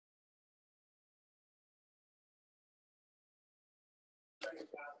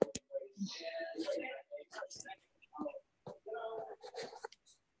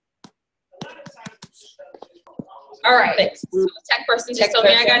All right, so the tech person just told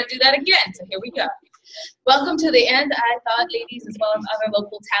me I got to do that again, so here we go. Welcome to the And I Thought Ladies, as well as other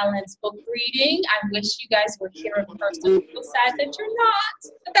local talents book reading. I wish you guys were here in person. I'm so sad that you're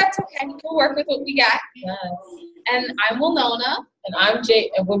not, but that's okay. We'll work with what we got. Yes. And I'm Winona. And I'm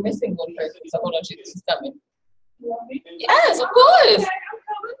Jay, and we're missing one person, so hold on, she's coming. Yes, of course.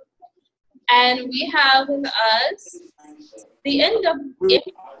 And we have with us the NWA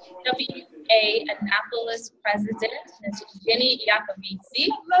Annapolis president, Ms. Jenny Yacovici.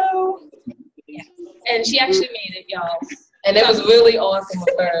 Hello. Yes. And she actually made it, y'all. And it was really awesome of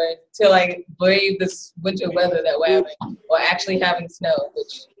her to like brave this winter weather that we're having, or actually having snow,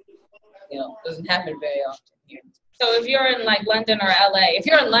 which, you know, doesn't happen very often here. So if you're in like London or LA, if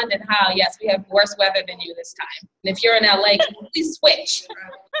you're in London, yes, we have worse weather than you this time. And if you're in LA, please switch,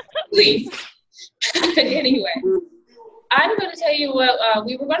 please. Anyway, I'm going to tell you what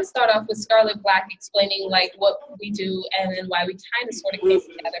we were going to start off with Scarlet Black explaining like what we do and then why we kind of sort of came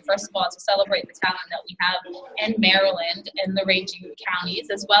together. First of all, to celebrate the talent that we have in Maryland and the raging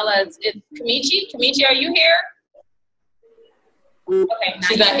counties, as well as Kemichi, are you here? Okay,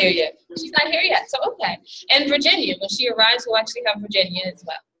 She's not here yet. She's not here yet, so okay. And Virginia, when she arrives, we'll actually have Virginia as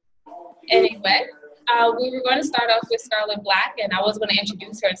well. Anyway, we were going to start off with Scarlet Black, and I was going to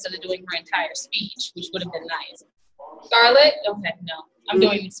introduce her instead of doing her entire speech, which would have been nice. Scarlet, okay, no, I'm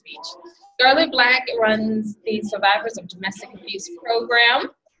doing the speech. Scarlet Black runs the Survivors of Domestic Abuse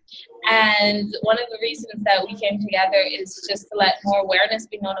program. And one of the reasons that we came together is just to let more awareness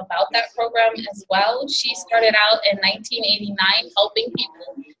be known about that program as well. She started out in 1989 helping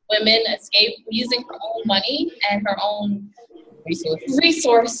people, women escape using her own money and her own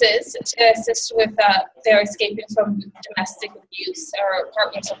resources to assist with their escaping from domestic abuse, or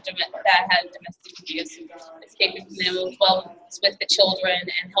partners of that had domestic abuse, escaping from them as well as with the children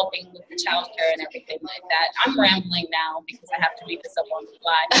and helping with the child care and everything like that. I'm rambling now because I have to read this up on the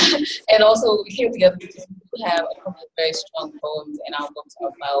fly. And also, we came together because we have a couple of very strong poems in our books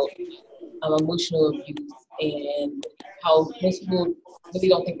about emotional abuse and how most people really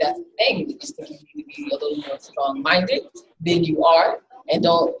don't think that's a thing. They just think you need to be a little more strong-minded than you are, and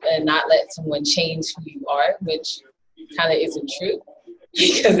not let someone change who you are, which kind of isn't true.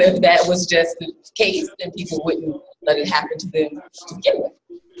 Because if that was just the case, then people wouldn't let it happen to them to begin with.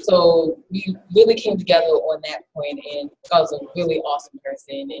 So we really came together on that point, and Scarlett's a really awesome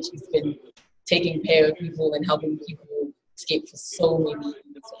person, and she's been taking care of people and helping people escape for so many years.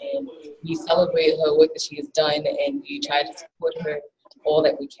 And we celebrate her work that she has done, and we try to support her all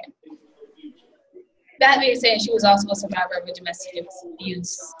that we can. That being said, she was also a survivor of a domestic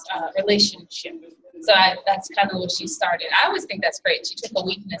abuse relationship. So that's kind of what she started. I always think that's great. She took a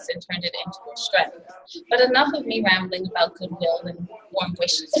weakness and turned it into a strength. But enough of me rambling about goodwill and warm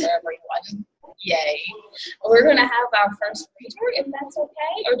wishes for everyone. Yay. We're going to have our first reader, if that's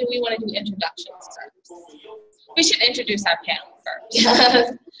okay. Or do we want to do introductions first? We should introduce our panel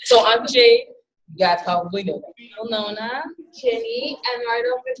first. So I'm Jade. You guys probably know that. Winona, Jenny, and right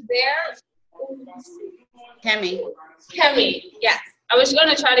over there, Kemi, yes. I was going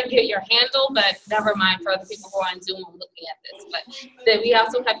to try to get your handle, but never mind for other people who are on Zoom and looking at this. But then we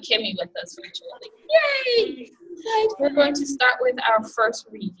also have Kemi with us virtually. Yay! Right. We're going to start with our first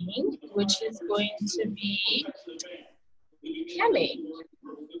reading, which is going to be Kemi.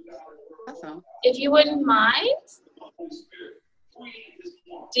 Awesome. If you wouldn't mind,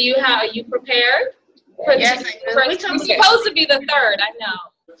 are you prepared? Yes, We're supposed to be the third, I know,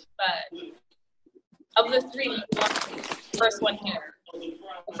 but of the three, you want the first one here.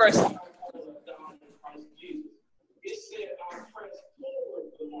 The first one.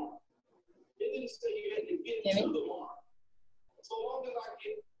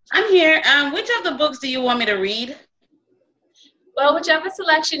 I'm here. Which of the books do you want me to read? Well, whichever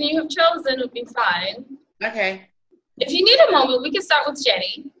selection you have chosen would be fine. Okay. If you need a moment, we can start with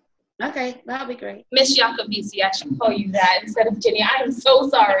Jenny. Okay, that'll be great. Miss Yacovici, I should call you that instead of Jenny. I am so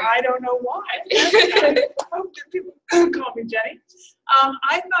sorry. I don't know why. I hope that people call me Jenny.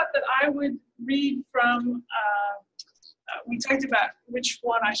 I thought that I would read from, we talked about which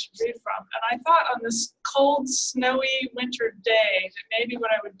one I should read from, and I thought on this cold, snowy winter day that maybe what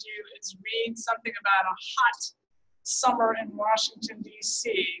I would do is read something about a hot summer in Washington,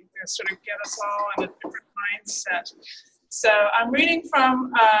 D.C. to sort of get us all in a different mindset. So I'm reading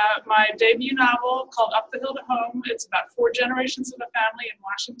from my debut novel called Up the Hill to Home. It's about 4 generations of a family in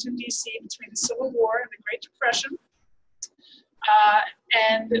Washington, D.C. between the Civil War and the Great Depression.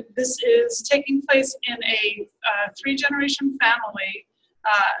 And this is taking place in a 3-generation family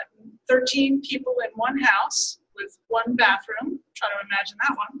 13 people in one house with one bathroom. Try to imagine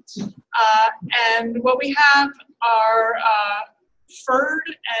that one. And what we have are Ferd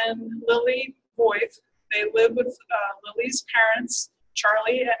and Lily Voith. They live with Lily's parents,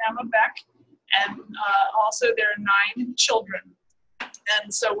 Charlie and Emma Beck, and also their 9 children.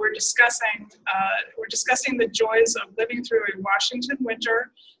 And so we're discussing the joys of living through a Washington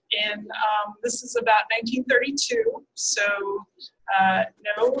winter. This is about 1932, so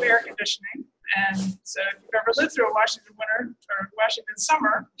no air conditioning. And so if you've ever lived through a Washington winter or Washington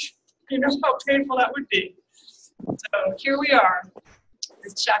summer, you know how painful that would be. So here we are.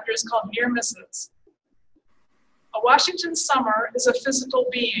 This chapter is called Near Misses. A Washington summer is a physical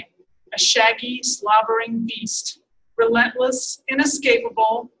being, a shaggy, slobbering beast, relentless,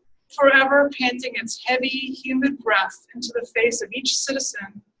 inescapable, forever panting its heavy, humid breath into the face of each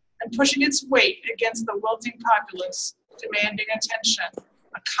citizen and pushing its weight against the wilting populace, demanding attention,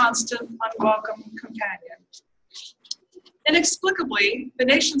 a constant, unwelcome companion. Inexplicably, the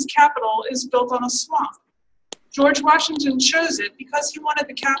nation's capital is built on a swamp. George Washington chose it because he wanted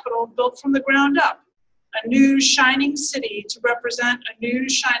the capital built from the ground up, a new shining city to represent a new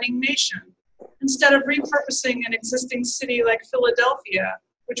shining nation, instead of repurposing an existing city like Philadelphia,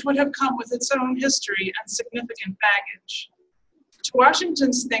 which would have come with its own history and significant baggage. To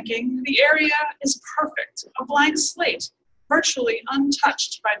Washington's thinking, the area is perfect, a blank slate, virtually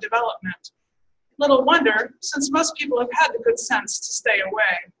untouched by development. Little wonder, since most people have had the good sense to stay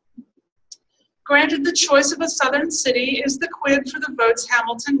away. Granted, the choice of a southern city is the quid for the votes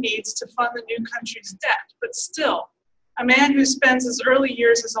Hamilton needs to fund the new country's debt, but still, a man who spends his early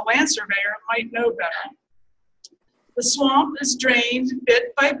years as a land surveyor might know better. The swamp is drained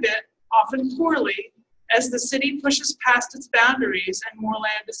bit by bit, often poorly, as the city pushes past its boundaries and more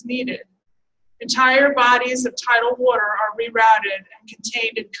land is needed. Entire bodies of tidal water are rerouted and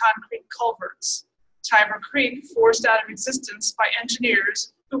contained in concrete culverts. Tiber Creek forced out of existence by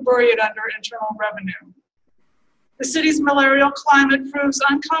engineers who bury it under internal revenue. The city's malarial climate proves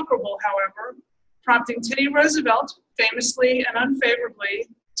unconquerable, however, prompting Teddy Roosevelt, famously and unfavorably,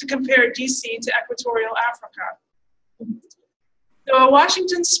 to compare DC to equatorial Africa. Though a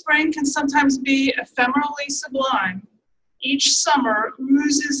Washington spring can sometimes be ephemerally sublime, each summer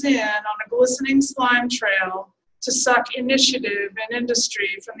oozes in on a glistening slime trail to suck initiative and industry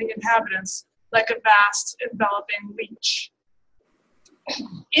from the inhabitants like a vast enveloping leech.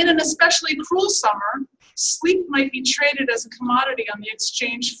 In an especially cruel summer, sleep might be traded as a commodity on the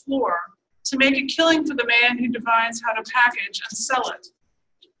exchange floor to make a killing for the man who divines how to package and sell it.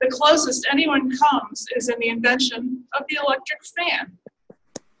 The closest anyone comes is in the invention of the electric fan.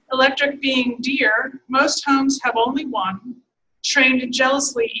 Electric being dear, most homes have only one, trained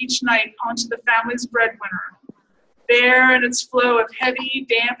jealously each night onto the family's breadwinner. There, in its flow of heavy,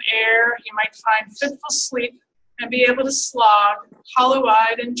 damp air, you might find fitful sleep and be able to slog,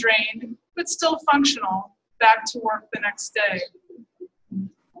 hollow-eyed and drained, but still functional, back to work the next day.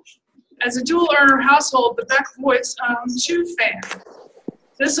 As a dual-earner household, the Beck Voights own 2 fans.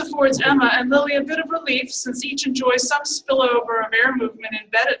 This affords Emma and Lily a bit of relief since each enjoys some spillover of air movement in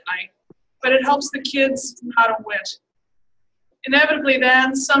bed at night, but it helps the kids not a whit. Inevitably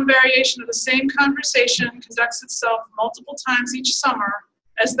then, some variation of the same conversation conducts itself multiple times each summer,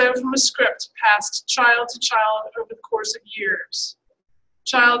 as though from a script passed child to child over the course of years.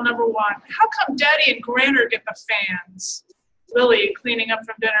 Child number 1, how come Daddy and Granner get the fans? Lily, cleaning up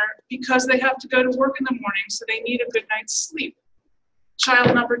from dinner, because they have to go to work in the morning, so they need a good night's sleep.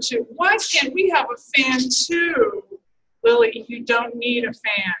 Child number 2, why can't we have a fan too? Lily, you don't need a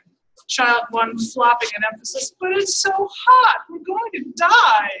fan. Child 1, flopping an emphasis, but it's so hot, we're going to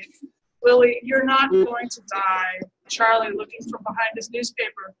die. Lily, you're not going to die. Charlie, looking from behind his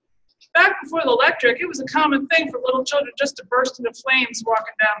newspaper. Back before the electric, it was a common thing for little children just to burst into flames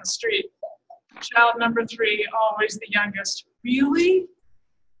walking down the street. Child number 3, always the youngest. Really?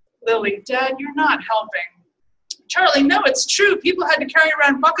 Lily, Dad, you're not helping. Charlie, no, it's true. People had to carry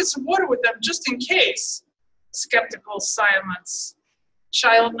around buckets of water with them just in case. Skeptical silence.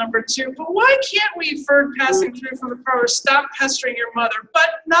 Child number 2, but why can't we, Ferd passing through from the parlor, stop pestering your mother, but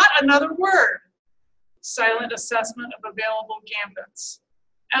not another word? Silent assessment of available gambits.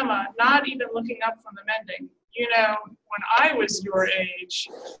 Emma, not even looking up from the mending. You know, when I was your age,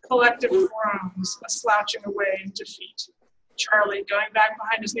 collective groans, a slouching away in defeat. Charlie, going back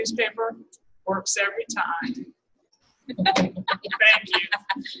behind his newspaper, works every time. Thank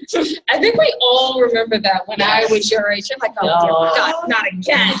you. I think we all remember that when I was your age. You're like, oh, dear God, not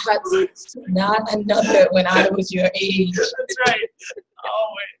again. Not another when I was your age. That's right.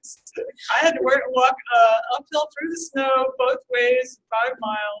 Always. I had to walk uphill through the snow both ways, 5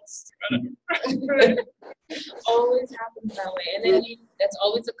 miles. Always happens that way. And then that's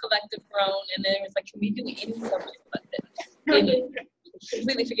always a collective groan. And then it's like, can we do any subject but this?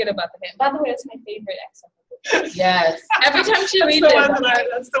 Completely forget about the name. By the way, that's my favorite accent. Yes. Every time she reads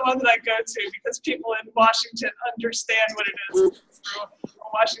That's it. the one that I go to because people in Washington understand what it is.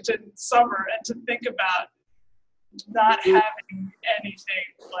 Washington summer, and to think about not having anything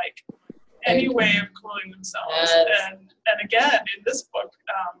like any way of cooling themselves. Yes. And again, in this book,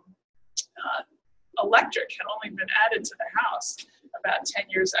 electric had only been added to the house about 10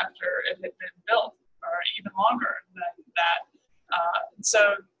 years after it had been built, or even longer than that.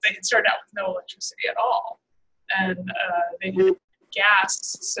 So they had started out with no electricity at all. And they had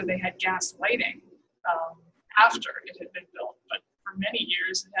gas, so they had gas lighting after it had been built. But for many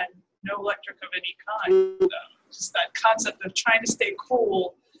years, it had no electric of any kind. Just that concept of trying to stay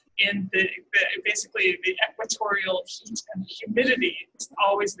cool in basically the equatorial heat and humidity. It's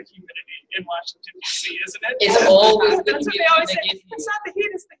always the humidity in Washington, D.C., isn't it? It's always the That's what they humidity always that say. gets you. It's not the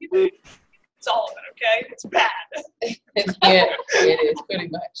heat, it's the humidity. It's all of it, okay? It's bad. Yeah, it is pretty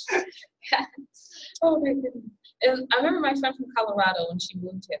much. Oh my goodness. And I remember my friend from Colorado when she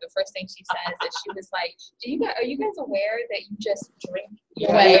moved here, the first thing she said is that she was like, are you guys aware that you just drink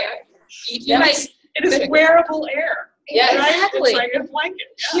your air? It is wearable air. Yeah, right? exactly. It's like a blanket.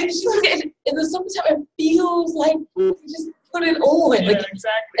 Yeah, in the summertime, it feels like you just put it on. Yeah, Like,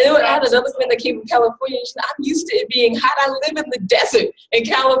 exactly. and then I had another friend that came from California. And she said, I'm used to it being hot. I live in the desert in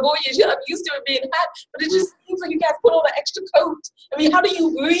California. She said, I'm used to it being hot. But it just seems like you guys put on an extra coat. I mean, how do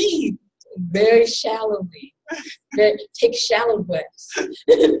you breathe? Very shallowly. Take shallow breaths.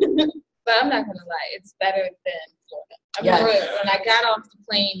 But I'm not going to lie, it's better than Florida. I remember when I got off the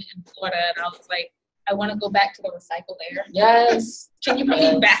plane in Florida and I was like, I want to go back to the recycled air. Yes. Can you put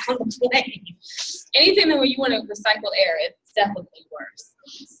me back on the plane? Anything that where you want to recycle air, it's definitely worse.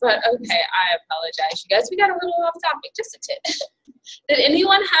 But okay, I apologize, you guys. We got a little off topic, just a tip. Did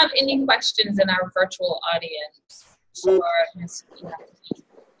anyone have any questions in our virtual audience for Ms. Seguoli?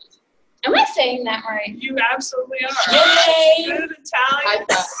 Am I saying that right? You absolutely are. Yay! Good Italian,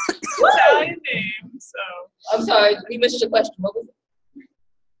 Italian name. So I'm sorry, we missed your question. What was it?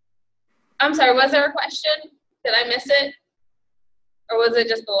 I'm sorry, was there a question? Did I miss it? Or was it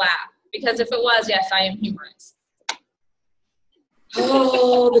just a laugh? Because if it was, yes, I am humorous.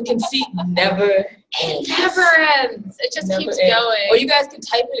 Oh, the conceit never ends. Never ends. It just Never keeps ends. going. Or you guys can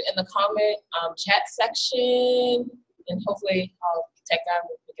type it in the comment chat section, and hopefully tech guy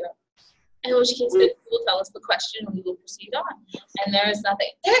will pick it up. In which case, they will tell us the question and we will proceed on. And there is nothing.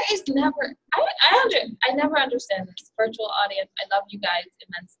 There is never. I never understand this virtual audience. I love you guys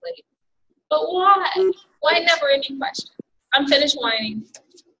immensely. But why? Why never any questions? I'm finished whining.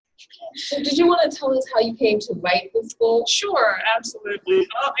 So did you want to tell us how you came to write this book? sure, absolutely.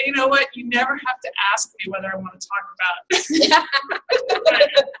 Oh, you know what? You never have to ask me whether I want to talk about it.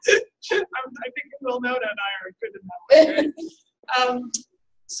 I think Will Noda and I are good in that way. Right?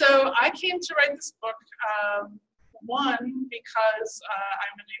 So I came to write this book, one, because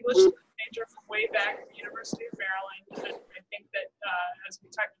I'm an English major from way back at the University of Maryland, and I think that, as we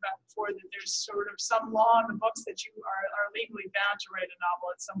talked about before, that there's sort of some law in the books that you are legally bound to write a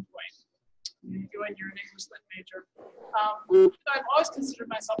novel at some point. You and you're an English lit major. I've always considered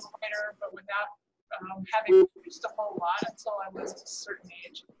myself a writer, but without having produced a whole lot until I was a certain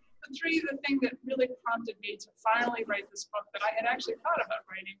age. But the thing that really prompted me to finally write this book that I had actually thought about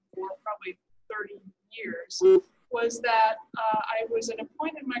writing for probably 30 years was that I was at a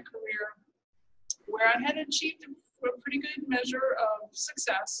point in my career where I had achieved a pretty good measure of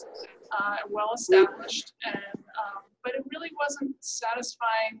success, well established, and but it really wasn't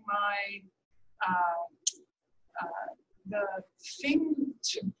satisfying my the thing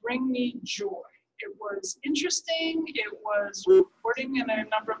to bring me joy. It was interesting, it was rewarding in a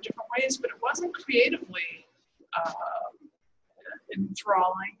number of different ways, but it wasn't creatively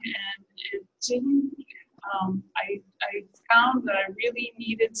enthralling, and it didn't, I found that I really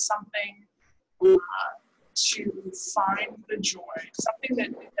needed something to find the joy,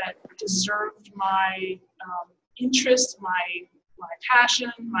 something that deserved my interest, my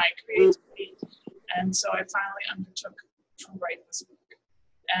passion, my creativity, and so I finally undertook to write this book.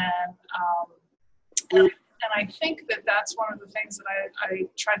 And I think that that's one of the things that I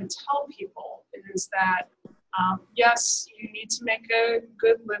try to tell people is that, yes, you need to make a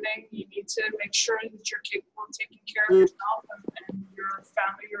good living. You need to make sure that you're capable of taking care of yourself and your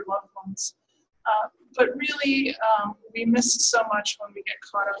family, your loved ones. But really, we miss so much when we get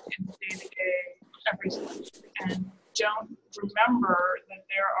caught up in day-to-day everything and don't remember that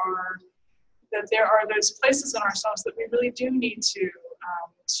there are that there are those places in ourselves that we really do need to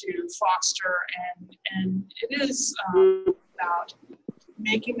foster, and it is about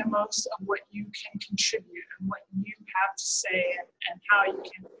making the most of what you can contribute and what you have to say, and how you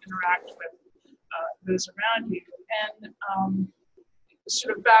can interact with those around you. And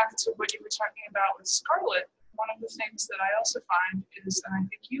sort of back to what you were talking about with Scarlett, one of the things that I also find is, and I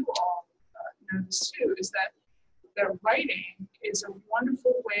think you all know this too, is that writing is a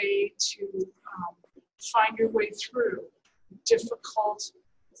wonderful way to find your way through difficult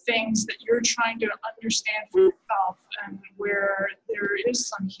things that you're trying to understand for yourself, and where there is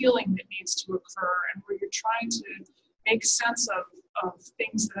some healing that needs to occur, and where you're trying to make sense of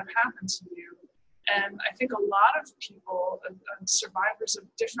things that have happened to you. And I think a lot of people, survivors of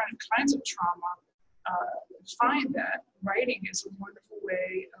different kinds of trauma, find that writing is a wonderful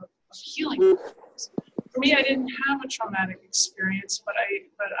way of healing. For me, I didn't have a traumatic experience, but I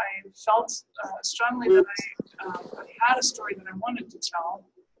felt strongly that I had a story that I wanted to tell.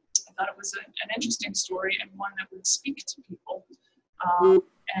 I thought it was an interesting story, and one that would speak to people.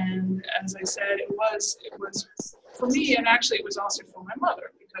 And as I said, it was for me, and actually it was also for my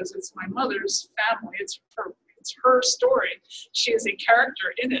mother, because it's my mother's family. It's her story. She is a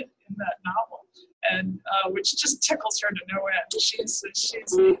character in that novel, and which just tickles her to no end. She's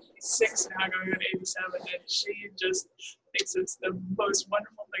 86 now, going on 87, and she just thinks it's the most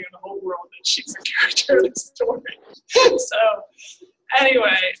wonderful thing in the whole world that she's a character in the story. So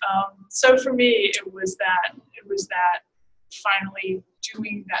anyway, so for me, it was that finally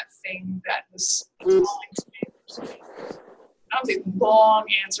doing that thing that was calling to me. That was a long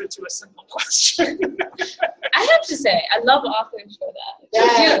answer to a simple question. I have to say, I love authors for that.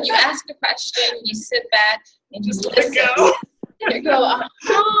 Yeah. You ask a question, you sit back, and you Just listen. let go. You go,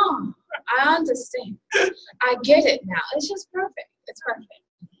 oh, I understand. I get it now. It's just perfect. It's perfect.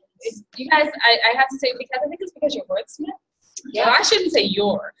 You guys, I have to say, because I think it's because you're wordsmith. Yeah. Well, I shouldn't say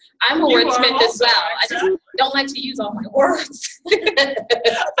you're. I'm a wordsmith as well. Exactly. I just don't like to use all my words.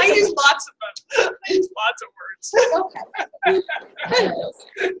 I use lots of them. I use lots of words. Okay.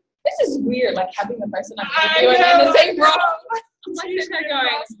 This is weird, like having the person I'm doing in the same room. I'm like sitting there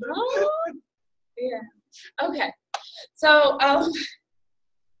going, oh, yeah. Okay. So,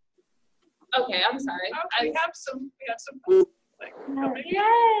 okay, I'm sorry. We have some like coming.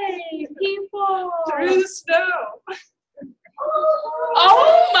 Yay, people. Through the snow.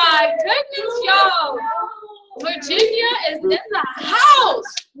 Oh my goodness, y'all. Virginia is in the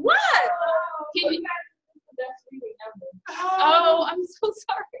house. What? Can you? Oh, I'm so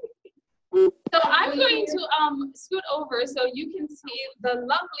sorry. So I'm going to scoot over so you can see the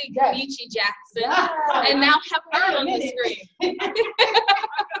lovely Kemi Jackson, and now have her on the screen. I'm gonna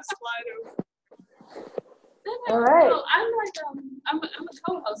slide over. All right. So I'm a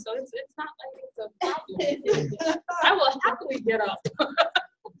co-host, so it's not like it's a problem. I will happily get up.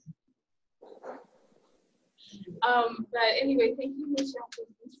 But anyway, thank you, Michelle.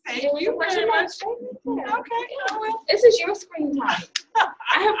 Thank you very much. Okay. This is your screen time.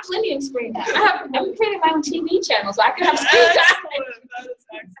 I have plenty of screen time. I'm creating my own TV channel, so I can have screen time. That is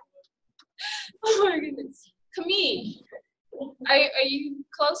excellent. Oh my goodness. Kemi, are you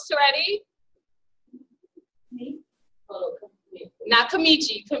close to ready? Me? Oh, not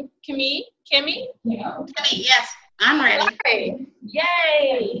Kemichi. Kemi? Yeah. Yes, I'm ready. Okay.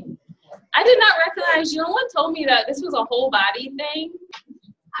 Yay. I did not recognize you. No one told me that this was a whole body thing.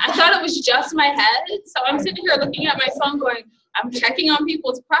 I thought it was just my head. So I'm sitting here looking at my phone going, I'm checking on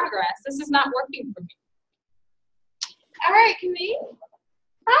people's progress. This is not working for me. All right, Kemi.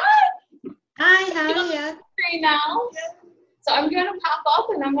 Hi. Hi, how are you? Screen now. So I'm going to pop up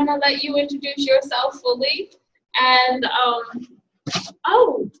and I'm going to let you introduce yourself fully. And,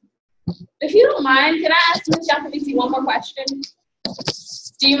 if you don't mind, can I ask Ms. Jacobisi one more question?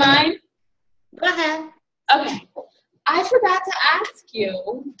 Do you mind? Go ahead. Okay. I forgot to ask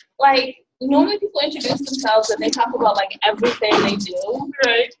you, like, normally people introduce themselves and they talk about, like, everything they do.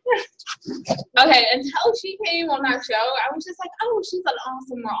 Right. Okay, until she came on our show, I was just like, oh, she's an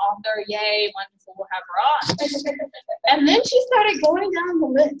awesome author. Yay, wonderful, we'll have her on. And then she started going down the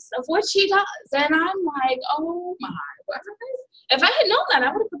list of what she does. And I'm like, oh, my goodness. If I had known that,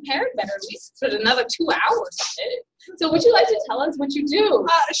 I would have prepared better, at least for another 2 hours of it. So would you like to tell us what you do?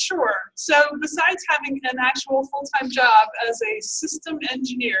 Sure. So besides having an actual full-time job as a system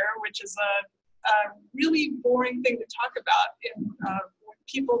engineer, which is a really boring thing to talk about in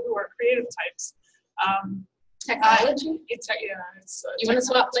people who are creative types. Technology? It's you want to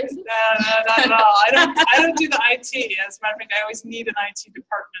swap places? No, not at all. I don't do the IT. As a matter of fact, I always need an IT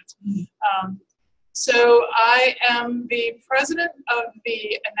department. So I am the president of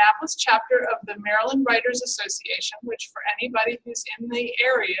the Annapolis chapter of the Maryland Writers Association, which for anybody who's in the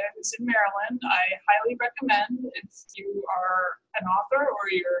area, who's in Maryland, I highly recommend. If you are an author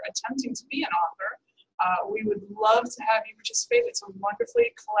or you're attempting to be an author, we would love to have you participate. It's a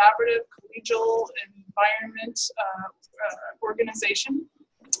wonderfully collaborative, collegial environment organization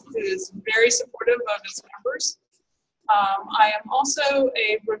who is very supportive of its members. I am also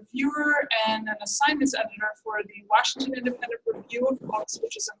a reviewer and an assignments editor for the Washington Independent Review of Books,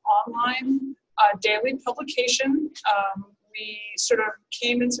 which is an online daily publication. We sort of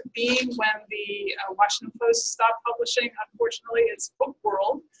came into being when the Washington Post stopped publishing, unfortunately, its Book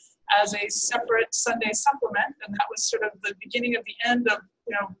World as a separate Sunday supplement, and that was sort of the beginning of the end of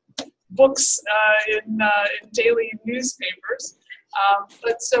books in daily newspapers.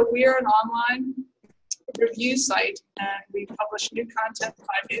 But so we are an online review site, and we publish new content 5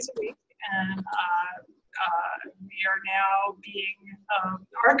 days a week, and we are now being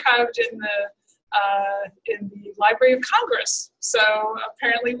archived in the Library of Congress. So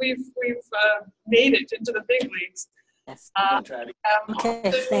apparently we've made it into the big leagues. Yes.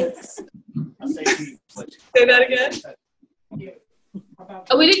 Okay, thanks. Say that again.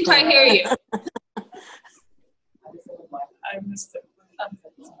 Oh, we didn't quite hear you. I missed it.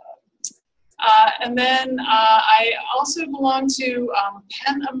 And then I also belong to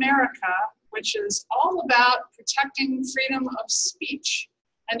PEN America, which is all about protecting freedom of speech.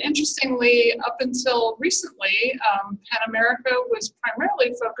 And interestingly, up until recently, PEN America was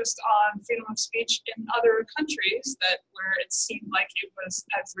primarily focused on freedom of speech in other countries where it seemed like it was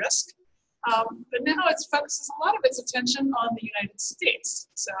at risk. But now it focuses a lot of its attention on the United States.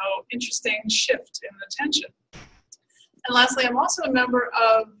 So interesting shift in attention. And lastly, I'm also a member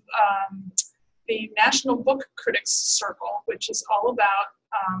of the National Book Critics Circle, which is all about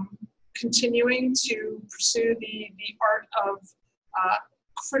continuing to pursue the art of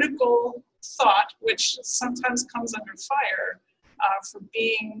critical thought, which sometimes comes under fire for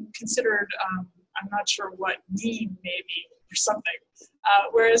being considered, I'm not sure what, mean maybe, or something.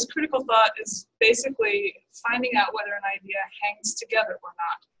 Whereas critical thought is basically finding out whether an idea hangs together or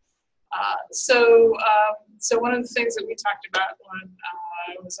not. So one of the things that we talked about when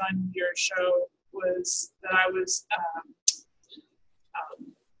I was on your show was that I was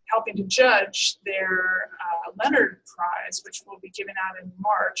helping to judge their Leonard Prize, which will be given out in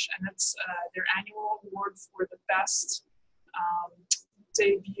March, and it's their annual award for the best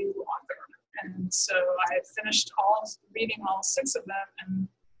debut author. And so I had finished reading all 6 of them, and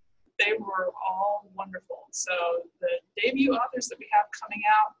they were all wonderful. So the debut authors that we have coming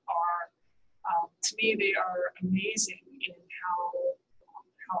out are, to me, they are amazing in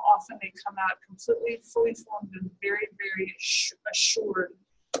how often they come out completely fully formed and very, very assured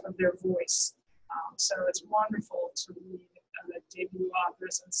of their voice. So it's wonderful to read debut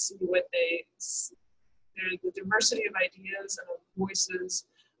authors and see what the diversity of ideas and of voices.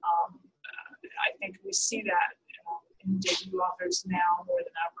 I think we see that in debut authors now more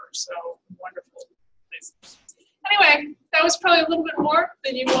than ever. So wonderful. Anyway, that was probably a little bit more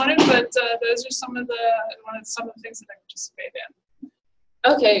than you wanted, but those are some of the things that I participate in.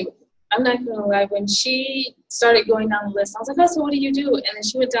 Okay, I'm not gonna lie. When she started going down the list, I was like, "Oh, so what do you do?" And then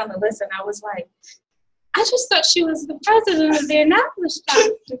she went down the list, and I was like, "I just thought she was the president of the Annapolis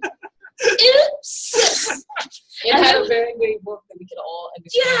chapter." Oops. It had a very great book that we could all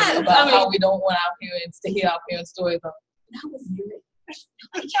understand about how we don't want our parents to hear our parents' stories. But that was you.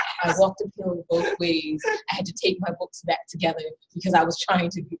 I walked uphill both ways. I had to take my books back together because I was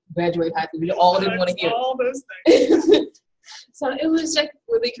trying to graduate high school. We all didn't want to hear all those things. So it was like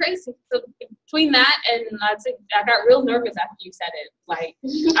really crazy. So between that and I got real nervous after you said it. Like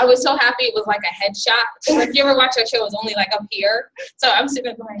I was so happy it was like a headshot. Because if you ever watch our show, it's only like up here. So I'm sitting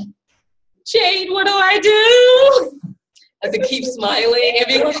there going, Jade, what do I do? As it keeps smiling and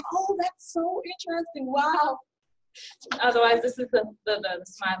being like, oh, that's so interesting. Wow. Otherwise, this is the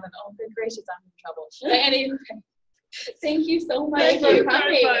smiling. Oh, good gracious, I'm in trouble. But anyway, thank you so much for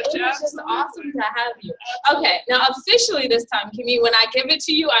coming. It was just awesome to have you. Okay, now officially this time, Kemi, when I give it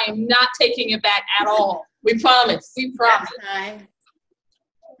to you, I am not taking it back at all. We promise. We promise.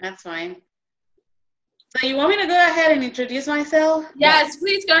 That's fine. So you want me to go ahead and introduce myself? Yes,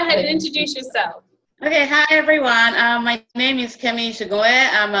 please go ahead and introduce yourself. Okay, hi everyone. My name is Kemi Seguoli.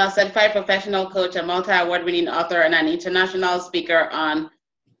 I'm a certified professional coach, a multi-award-winning author, and an international speaker on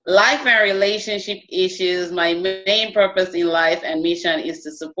life and relationship issues. My main purpose in life and mission is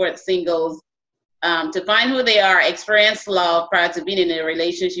to support singles to find who they are, experience love prior to being in a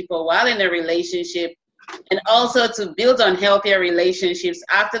relationship or while in a relationship, and also to build on healthier relationships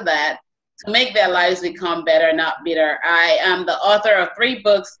after that, to make their lives become better, not bitter. I am the author of 3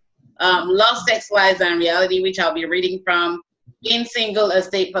 books, Love, Sex, Lies, and Reality, which I'll be reading from, Being Single, A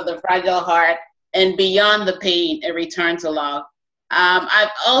State for the Fragile Heart, and Beyond the Pain, A Return to Love. I'm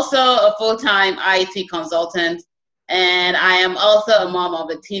also a full-time IT consultant, and I am also a mom of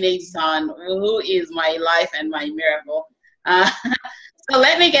a teenage son who is my life and my miracle. So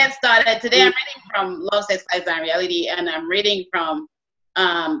let me get started. Today I'm reading from Love, Sex, Lies, and Reality, and I'm reading from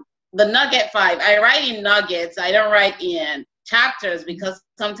the Nugget 5. I write in nuggets. I don't write in chapters because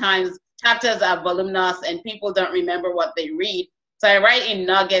sometimes chapters are voluminous and people don't remember what they read. So I write in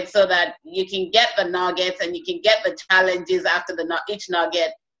nuggets so that you can get the nuggets and you can get the challenges after each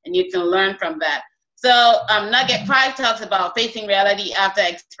nugget, and you can learn from that. So Nugget 5 talks about facing reality after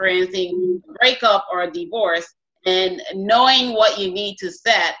experiencing a breakup or a divorce, and knowing what you need to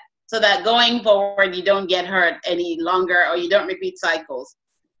set so that going forward you don't get hurt any longer or you don't repeat cycles.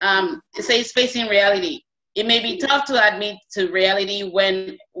 It says facing reality. It may be tough to admit to reality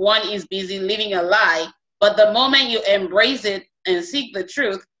when one is busy living a lie, but the moment you embrace it and seek the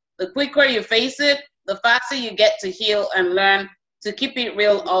truth, the quicker you face it, the faster you get to heal and learn to keep it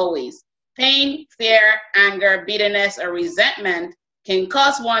real always. Pain, fear, anger, bitterness, or resentment can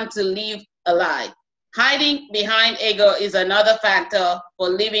cause one to live a lie. Hiding behind ego is another factor for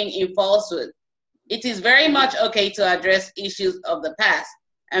living in falsehood. It is very much okay to address issues of the past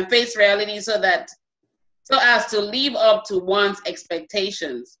and face reality so as to live up to one's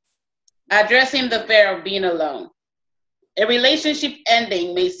expectations. Addressing the fear of being alone. A relationship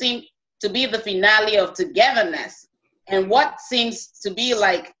ending may seem to be the finale of togetherness and what seems to be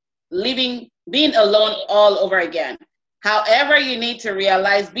like being alone all over again. However, you need to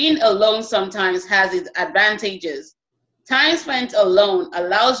realize being alone sometimes has its advantages. Time spent alone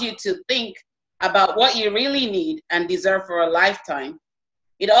allows you to think about what you really need and deserve for a lifetime.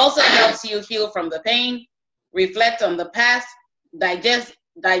 It also helps you heal from the pain, reflect on the past, digest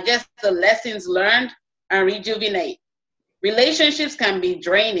the lessons learned, and rejuvenate. Relationships can be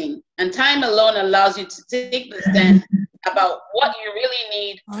draining, and time alone allows you to take the stand about what you really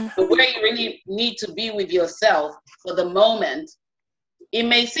need and where you really need to be with yourself for the moment. It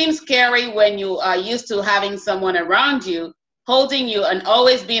may seem scary when you are used to having someone around you, holding you, and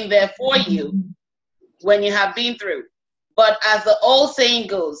always being there for you when you have been through. But as the old saying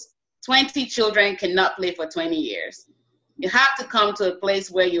goes, 20 children cannot play for 20 years. You have to come to a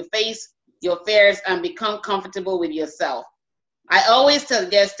place where you face your fears and become comfortable with yourself. I always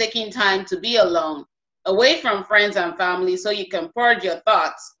suggest taking time to be alone, away from friends and family, so you can purge your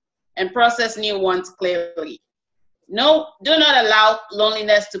thoughts and process new ones clearly. No, do not allow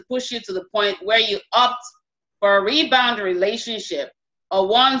loneliness to push you to the point where you opt for a rebound relationship or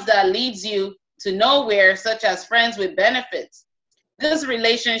ones that leads you to nowhere, such as friends with benefits. These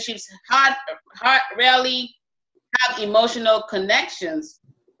relationships rarely have emotional connections.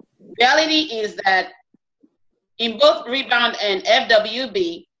 Reality is that in both rebound and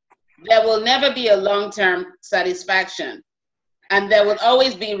FWB, there will never be a long-term satisfaction, and there will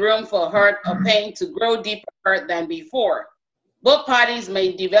always be room for hurt or pain to grow deeper than before. Both parties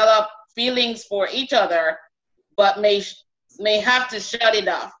may develop feelings for each other, but may have to shut it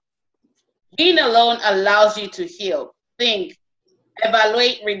off. Being alone allows you to heal, think,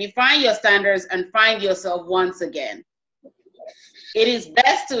 evaluate, redefine your standards, and find yourself once again. It is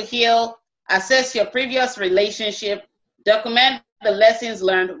best to heal, assess your previous relationship, document the lessons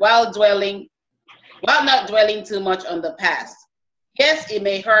learned while not dwelling too much on the past. Yes, it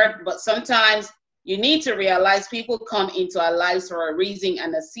may hurt, but sometimes you need to realize people come into our lives for a reason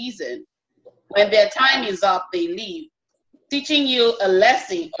and a season. When their time is up, they leave, teaching you a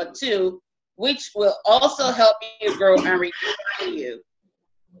lesson or two, which will also help you grow and refine you.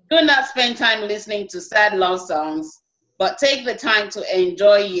 Do not spend time listening to sad love songs, but take the time to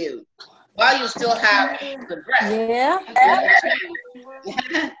enjoy you while you still have the breath. Yeah.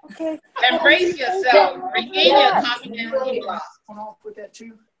 Okay. Embrace yourself. Regain your confidence you lost.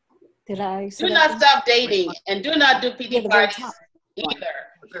 Do not stop dating, and do not do pity parties either.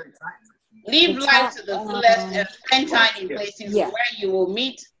 Live life to the fullest and spend time in places where you will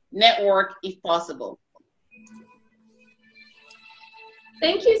meet, network if possible.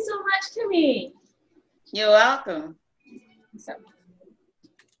 Thank you so much, Kemi. You're welcome. So,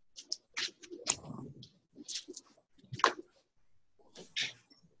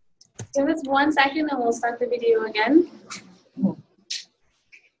 give us 1 second and we'll start the video again.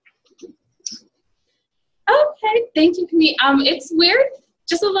 Okay, thank you, Kemi. It's weird,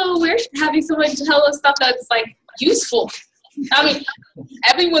 just a little weird having someone tell us stuff that's like useful I mean,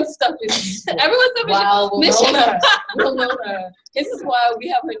 Everyone's stuff is everyone's a wow. We'll mission. know her. We'll know her. This is why we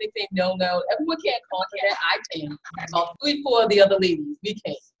have her nickname No. Everyone can't call her that. I can. 3-4 of the other ladies, we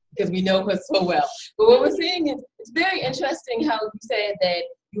can't because we know her so well. But what we're seeing is it's very interesting how you said that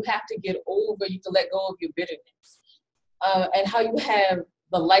you have to get over, you have to let go of your bitterness, and how you have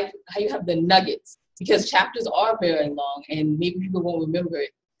the nuggets, because chapters are very long and maybe people won't remember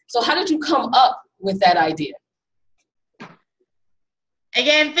it. So how did you come up with that idea?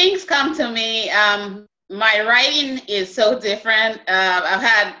 Again, things come to me. My writing is so different.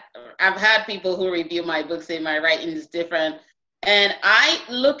 I've had people who review my books say my writing is different. And I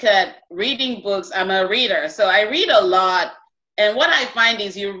look at reading books. I'm a reader, so I read a lot. And what I find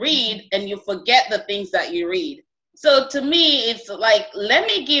is you read and you forget the things that you read. So to me, it's like, let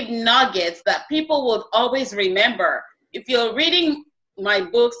me give nuggets that people will always remember. If you're reading my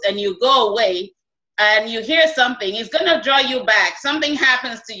books and you go away and you hear something, it's going to draw you back. Something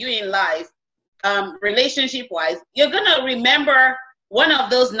happens to you in life, relationship-wise, you're going to remember one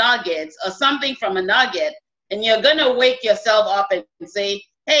of those nuggets or something from a nugget, and you're going to wake yourself up and say,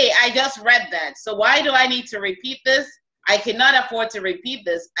 hey, I just read that. So why do I need to repeat this? I cannot afford to repeat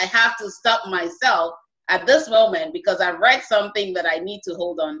this. I have to stop myself at this moment because I've read something that I need to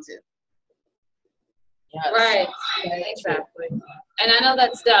hold on to. Yes. Right, exactly. And I know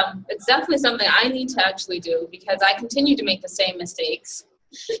that's it's definitely something I need to actually do because I continue to make the same mistakes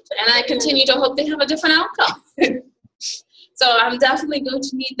and I continue to hope they have a different outcome. So I'm definitely going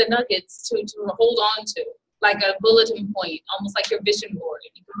to need the nuggets to hold on to, like a bulletin point, almost like your vision board.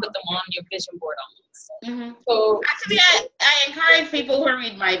 You can put them on your vision board almost. Mm-hmm. So actually, I encourage people who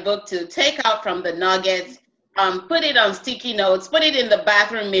read my book to take out from the nuggets, put it on sticky notes, put it in the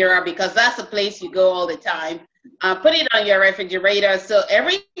bathroom mirror because that's a place you go all the time. Put it on your refrigerator. So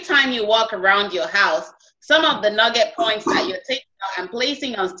every time you walk around your house, some of the nugget points that you're taking out and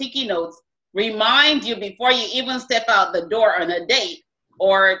placing on sticky notes remind you before you even step out the door on a date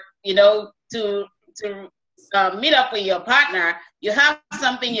or, to meet up with your partner. You have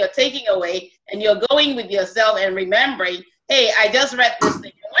something you're taking away and you're going with yourself and remembering, hey, I just read this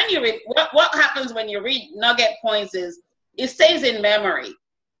thing. When you read, what happens when you read nugget points is it stays in memory.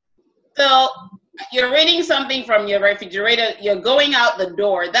 So you're reading something from your refrigerator, you're going out the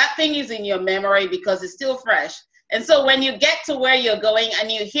door, that thing is in your memory because it's still fresh. And so when you get to where you're going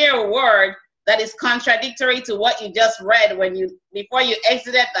and you hear a word that is contradictory to what you just read before you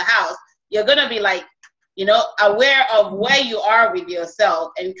exited the house, you're gonna be like, aware of where you are with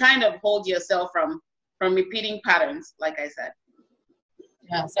yourself and kind of hold yourself from repeating patterns, like I said.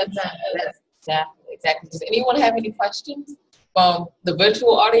 Yes, exactly. Does anyone have any questions from the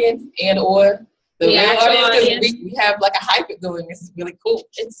virtual audience and or the real audience? Because we have like a hype going. This is really cool.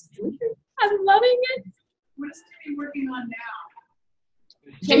 I'm loving it. What is Kemi working on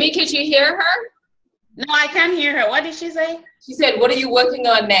now? Kemi, could you hear her? No, I can't hear her. What did she say? She said, what are you working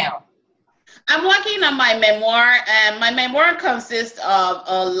on now? I'm working on my memoir, and my memoir consists of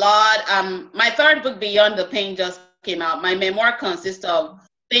a lot. My third book, Beyond the Pain, just came out. My memoir consists of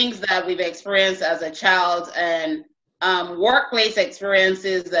things that we've experienced as a child and workplace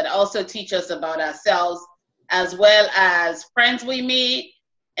experiences that also teach us about ourselves, as well as friends we meet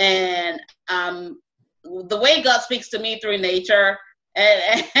and the way God speaks to me through nature.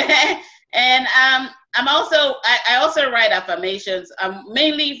 And I also write affirmations.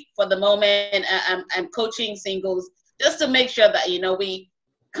 Mainly for the moment, I'm coaching singles just to make sure that we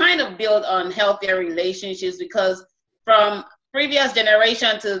kind of build on healthier relationships, because from previous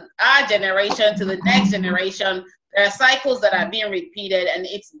generation to our generation to the next generation, there are cycles that are being repeated, and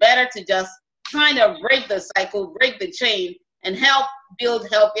it's better to just kind of break the cycle, break the chain, and help build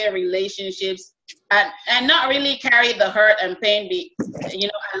healthier relationships, and not really carry the hurt and pain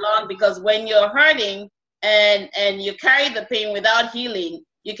along, because when you're hurting and you carry the pain without healing,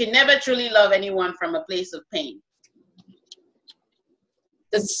 you can never truly love anyone from a place of pain.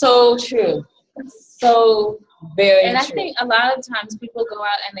 It's so true. It's so very true. I think a lot of times people go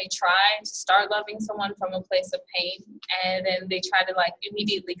out and they try to start loving someone from a place of pain, and then they try to like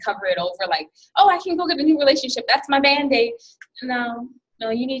immediately cover it over, like, oh, I can go get a new relationship. That's my Band-Aid. No,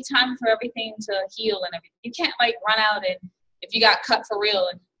 you need time for everything to heal and everything. You can't like run out and if you got cut for real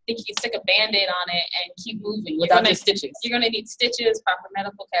and think you can stick a Band-Aid on it and keep moving. Without the stitches. You're going to need stitches, proper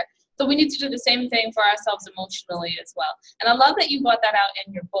medical care. So we need to do the same thing for ourselves emotionally as well. And I love that you brought that out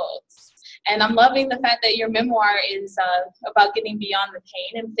in your books. And I'm loving the fact that your memoir is about getting beyond the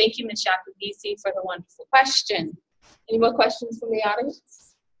pain. And thank you, Ms. Yakubisi, for the wonderful question. Any more questions from the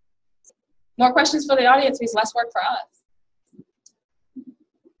audience? More questions for the audience means less work for us.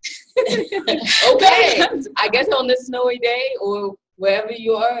 Okay, I guess on this snowy day or wherever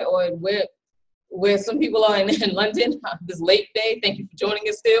you are, or where some people are in London, this late day, thank you for joining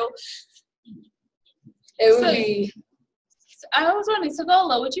us still. It would be. I was wondering,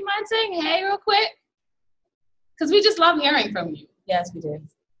 Seguola, would you mind saying hey real quick? Because we just love hearing from you. Yes, we did.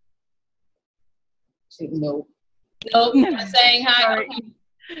 No. Nope, not saying hi. Sorry.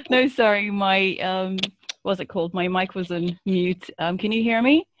 No, sorry, my what's it called? My mic was on mute. Can you hear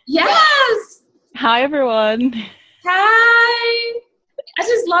me? Yes! Hi, everyone. Hi! I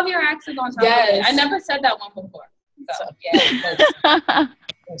just love your accent on top of it. I never said that one before. So, Yeah.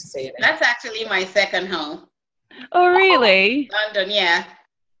 Let's say it. That's actually my second home. Oh, really? London, yeah.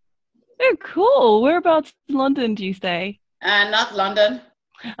 Oh, cool. Whereabouts in London do you stay? North London.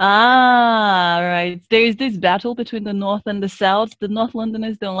 Ah, right. There's this battle between the North and the South. The North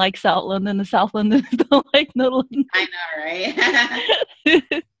Londoners don't like South London. The South Londoners don't like North London. I know,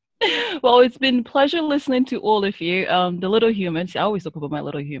 right? Well, it's been a pleasure listening to all of you. The little human, I always talk about my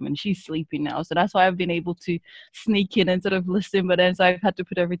little human. She's sleeping now. So that's why I've been able to sneak in and sort of listen. But then so I've had to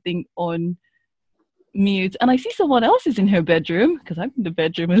put everything on mute. And I see someone else is in her bedroom because I'm in the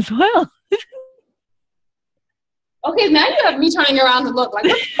bedroom as well. Okay, now you have me turning around to look like,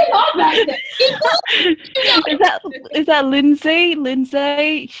 what's going on back there? Is that Lindsay?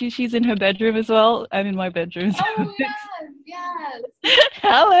 Lindsay, she's in her bedroom as well. I'm in my bedroom. So. Oh, yes.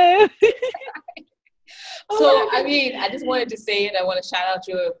 Hello. So, I mean, I just wanted to say it. I want to shout out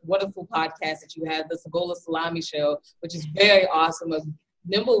your wonderful podcast that you have, the Seguola Salami Show, which is very awesome. A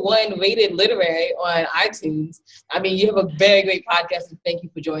 #1 rated literary on iTunes. I mean, you have a very great podcast, and thank you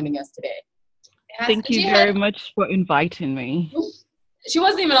for joining us today. Thank you very much for inviting me. She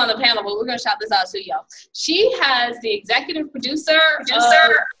wasn't even on the panel, but we're going to shout this out to y'all. She has the executive producer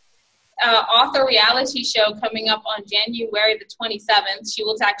author reality show coming up on January the 27th. She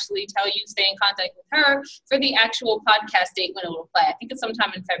will actually tell you, stay in contact with her for the actual podcast date when it will play. I think it's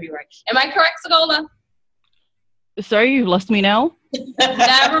sometime in February. Am I correct, Seguola? Sorry, you've lost me now?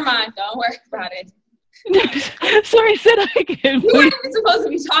 Never mind. Don't worry about it. Sorry, say that again. You weren't even supposed to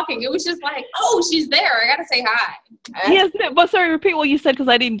be talking. It was just like, oh, she's there. I got to say hi. Yes, but sorry, repeat what you said because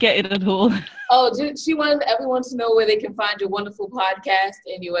I didn't get it at all. Oh, she wanted everyone to know where they can find your wonderful podcast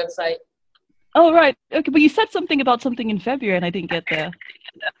and your website. Oh, right. Okay, but you said something about something in February and I didn't get there.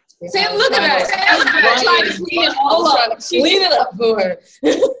 Sam, look at her. Sam's trying to clean it all up. Clean it up for her.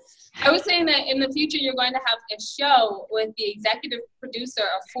 I was saying that in the future, you're going to have a show with the executive producer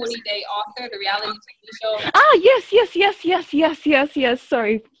of 40 Day Author, the reality TV show. Yes.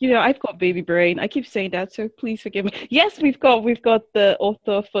 Sorry. I've got baby brain. I keep saying that, so please forgive me. Yes, we've got the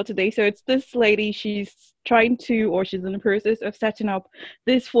author for today. So it's this lady. She's trying to, or she's in the process of setting up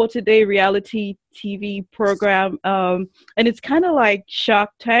this 40 Day reality TV program. And it's kind of like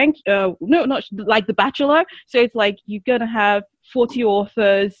Shark Tank. No, not like The Bachelor. So it's like you're going to have 40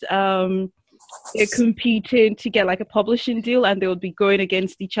 authors, they're competing to get like a publishing deal, and they'll be going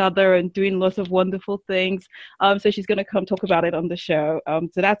against each other and doing lots of wonderful things. So she's going to come talk about it on the show.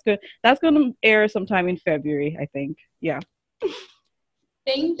 So that's going to air sometime in February, I think. Yeah.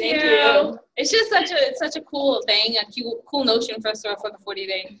 Thank you. It's just such a cool thing, a cool notion for the 40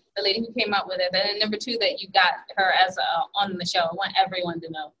 Day. The lady who came up with it, and then number 2 that you got her as on the show. I want everyone to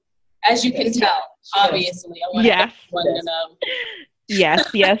know. As you can tell, obviously, I want everyone to know.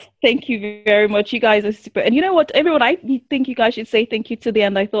 Yes. Thank you very much. You guys are super. And you know what, everyone, I think you guys should say thank you to the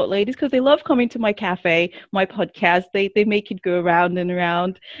And I Thought ladies, because they love coming to my cafe, my podcast. They make it go around and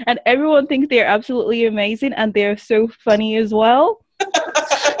around. And everyone thinks they're absolutely amazing, and they're so funny as well.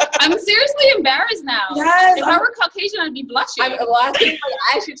 I'm seriously embarrassed now. Yes, if I were Caucasian, I'd be blushing. I think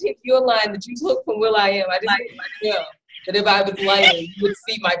I should take your line that you took from Will I Am. I just think myself that if I was lying, you would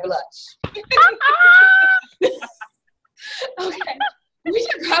see my blush. Okay. We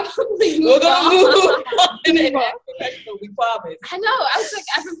should probably We're gonna move on and act professional, we promise. I know. I was like,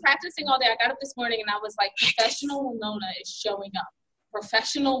 I've been practicing all day. I got up this morning and I was like, professional Winona is showing up.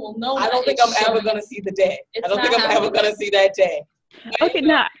 Professional Winona. I don't think I'm ever gonna see the day. I don't think I'm ever gonna see that day. Okay,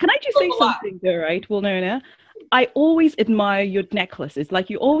 now can I just say something though, right? Winona, I always admire your necklaces. Like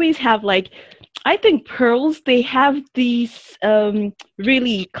you always have like, I think pearls, they have these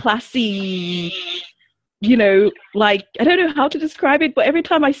really classy, like, I don't know how to describe it, but every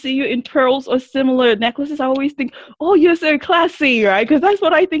time I see you in pearls or similar necklaces, I always think, oh, you're so classy, right? Because that's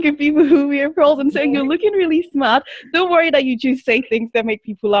what I think of people who wear pearls, and saying you're looking really smart. Don't worry that you just say things that make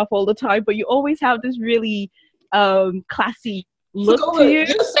people laugh all the time, but you always have this really classy look Seguola, to you.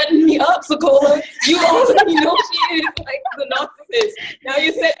 You're setting me up, Seguola. You already know she is like the narcissist. Now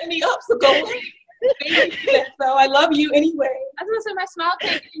you're setting me up, Seguola. So I love you anyway. I was gonna say my smile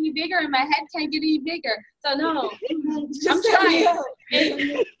can't get any bigger and my head can't get any bigger. So no, I'm set me trying. up. And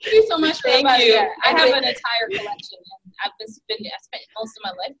thank you so much for Thank inviting you. me. I have an entire collection, and I spent most of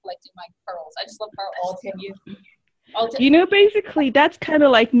my life collecting my pearls. I just love pearls. All 10 years. You know, basically, that's kind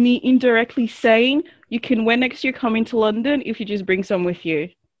of like me indirectly saying you can win next year coming to London if you just bring some with you.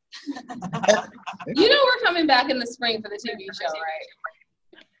 You know we're coming back in the spring for the TV show, right?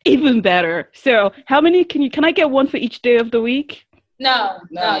 Even better. So how many can I get one for each day of the week? No.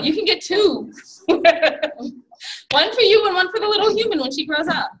 You can get 2. One for you and one for the little human when she grows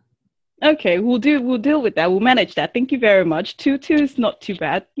up. Okay, we'll deal with that. We'll manage that. Thank you very much. Two is not too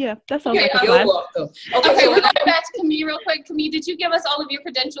bad. Yeah, that sounds like a plan. You're welcome. Okay, we're going back to Kemi real quick. Kemi, did you give us all of your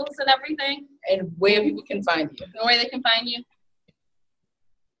credentials and everything? And where people can find you. And where they can find you?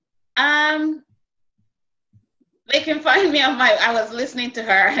 They can find me on I was listening to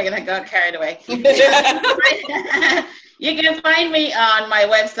her and I got carried away. You can find me on my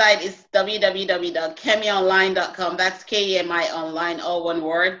website. It's www.kemionline.com. That's KEMI online, all one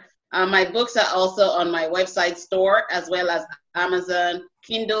word. My books are also on my website store, as well as Amazon,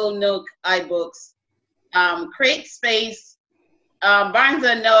 Kindle, Nook, iBooks, Create Space, Barnes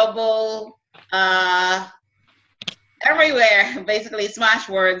 & Noble, everywhere, basically,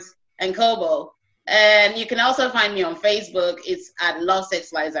 Smashwords and Kobo. And you can also find me on Facebook. It's at Love,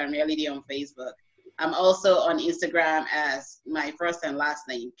 Sex, Lies, and Reality on Facebook. I'm also on Instagram as my first and last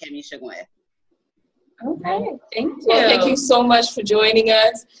name, Kemi Seguoli. Okay, thank you. Well, thank you so much for joining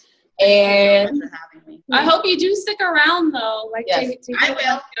us. And Thank you for having me. I hope you do stick around, though. Like, yes, to I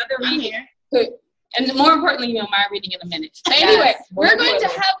will. Other I'm reading. here. And more importantly, you know, my reading in a minute. But anyway, we're going to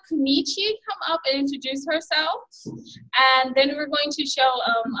important. have Kemichi come up and introduce herself. And then we're going to show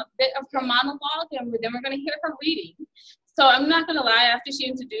a bit of her monologue, and then we're going to hear her reading. So I'm not going to lie, after she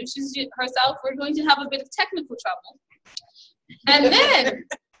introduces herself, we're going to have a bit of technical trouble. And then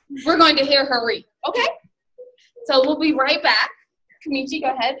we're going to hear her read, okay? So we'll be right back. Kemichi,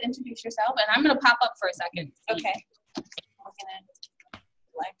 go ahead, introduce yourself. And I'm going to pop up for a second. Okay.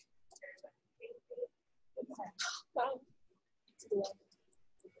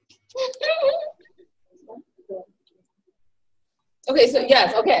 okay, so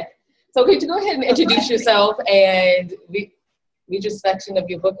yes, okay. So could you go ahead and introduce yourself and read your section of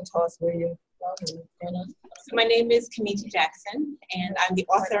your book and tell us where you're from? So my name is Kemi Jackson, and I'm the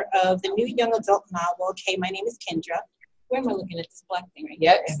author of the new young adult novel, Okay, My Name is Kendra. Where am I looking at this black thing right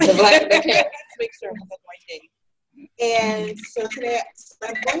here? Yep, the black, okay. Let's make sure I have the right day. And so today,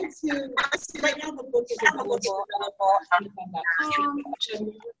 I'm going to, right now the book is available on Amazon.com.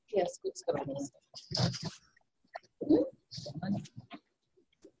 Yes, it's good.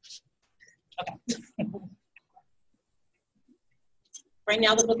 Okay. Right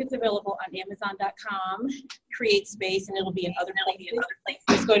now the book is available on Amazon.com, Create Space, and it'll be in other places.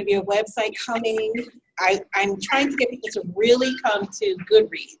 There's going to be a website coming. I'm trying to get people to really come to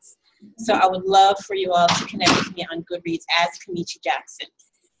Goodreads. So I would love for you all to connect with me on Goodreads as Kemi Jackson.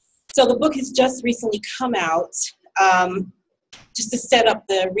 So the book has just recently come out. Just to set up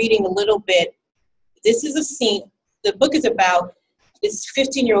the reading a little bit, this is a scene. The book is about this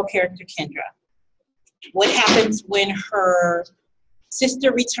 15-year-old character, Kendra. What happens when her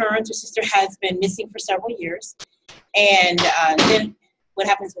sister returns? Her sister has been missing for several years. And then what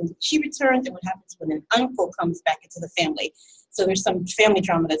happens when she returns, and what happens when an uncle comes back into the family. So there's some family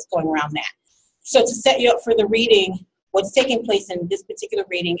drama that's going around that. So to set you up for the reading, what's taking place in this particular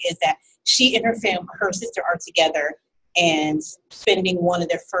reading is that she and her sister are together and spending one of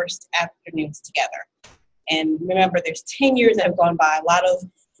their first afternoons together. And remember, there's 10 years that have gone by, a lot of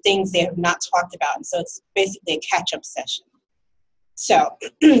things they have not talked about. And so it's basically a catch-up session. So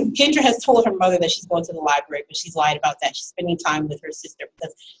Kendra has told her mother that she's going to the library, but she's lied about that. She's spending time with her sister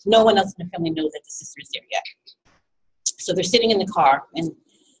because no one else in the family knows that the sister is there yet. So they're sitting in the car, and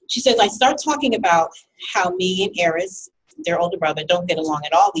she says, I start talking about how me and Eris, their older brother, don't get along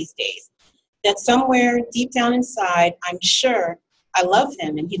at all these days. That somewhere deep down inside, I'm sure I love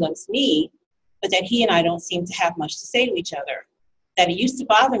him and he loves me, but that he and I don't seem to have much to say to each other. That it used to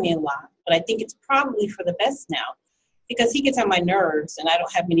bother me a lot, but I think it's probably for the best now because he gets on my nerves and I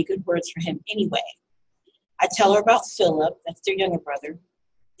don't have many good words for him anyway. I tell her about Philip, that's their younger brother,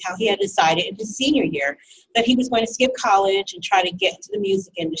 how he had decided in his senior year that he was going to skip college and try to get into the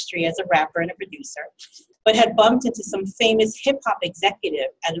music industry as a rapper and a producer, but had bumped into some famous hip-hop executive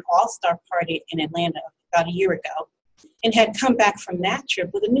at an all-star party in Atlanta about a year ago and had come back from that trip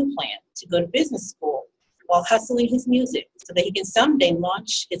with a new plan to go to business school while hustling his music so that he can someday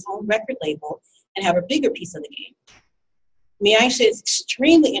launch his own record label and have a bigger piece of the game. Miaisha is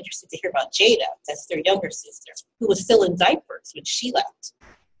extremely interested to hear about Jada, that's their younger sister, who was still in diapers when she left.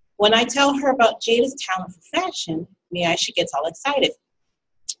 When I tell her about Jada's talent for fashion, Miaisha gets all excited,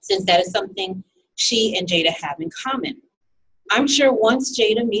 since that is something she and Jada have in common. I'm sure once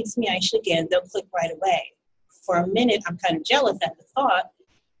Jada meets Miaisha again, they'll click right away. For a minute, I'm kind of jealous at the thought,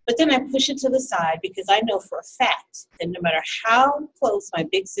 but then I push it to the side because I know for a fact that no matter how close my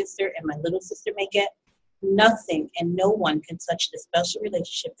big sister and my little sister may get, nothing and no one can touch the special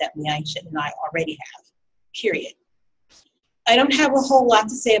relationship that Miaisha and I already have, period. I don't have a whole lot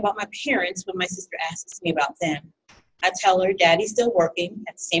to say about my parents when my sister asks me about them. I tell her Daddy's still working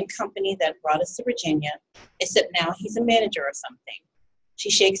at the same company that brought us to Virginia, except now he's a manager or something. She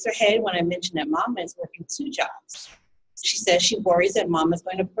shakes her head when I mention that Mama is working 2 jobs. She says she worries that Mama's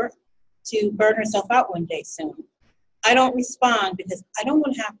going to burn herself out one day soon. I don't respond because I don't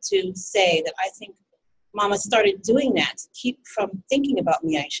want to have to say that I think Mama started doing that to keep from thinking about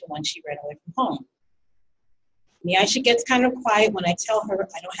Miaisha when she ran away from home. Miaisha gets kind of quiet when I tell her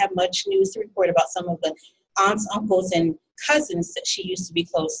I don't have much news to report about some of the aunts, uncles, and cousins that she used to be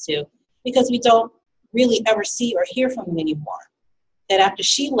close to, because we don't really ever see or hear from them anymore. That after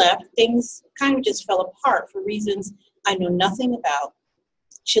she left, things kind of just fell apart for reasons I know nothing about.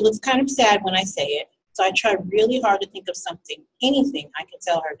 She looks kind of sad when I say it, so I try really hard to think of something, anything I can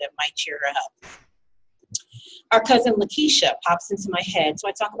tell her that might cheer her up. Our cousin Lakeisha pops into my head, so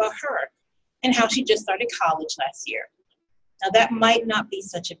I talk about her and how she just started college last year. Now that might not be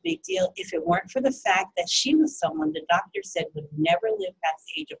such a big deal if it weren't for the fact that she was someone the doctor said would never live past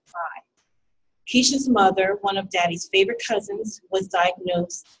the age of 5. Keisha's mother, one of Daddy's favorite cousins, was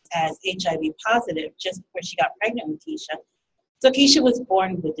diagnosed as HIV positive just before she got pregnant with Keisha. So Keisha was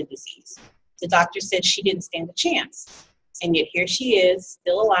born with the disease. The doctor said she didn't stand a chance. And yet here she is,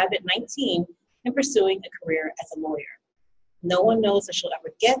 still alive at 19 and pursuing a career as a lawyer. No one knows if she'll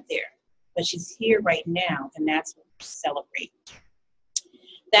ever get there, but she's here right now, and that's what we celebrate.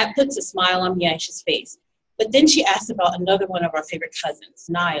 That puts a smile on Miaisha's face. But then she asked about another one of our favorite cousins,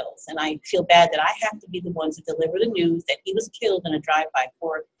 Niles, and I feel bad that I have to be the one to deliver the news that he was killed in a drive-by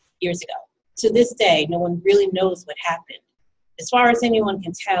 4 years ago. To this day, no one really knows what happened. As far as anyone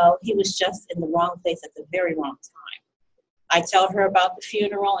can tell, he was just in the wrong place at the very wrong time. I tell her about the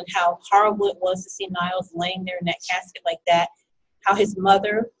funeral and how horrible it was to see Niles laying there in that casket like that, how his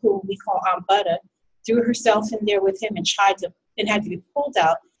mother, who we call Aunt Butta, threw herself in there with him and had to be pulled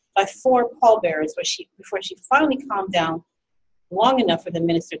out by 4 pallbearers before she finally calmed down long enough for the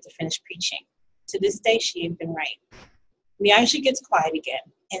minister to finish preaching. To this day, she had been right. Miaisha gets quiet again,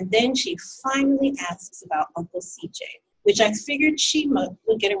 and then she finally asks about Uncle CJ, which I figured she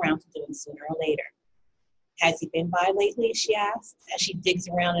would get around to doing sooner or later. Has he been by lately, she asks, as she digs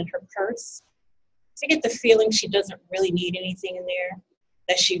around in her purse. I get the feeling she doesn't really need anything in there,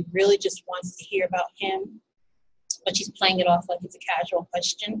 that she really just wants to hear about him, but she's playing it off like it's a casual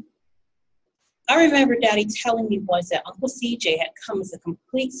question. I remember Daddy telling me once that Uncle CJ had come as a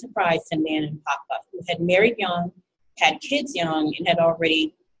complete surprise to Nan and Papa, who had married young, had kids young, and had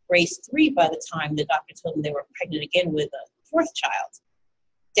already raised 3 by the time the doctor told them they were pregnant again with a 4th child.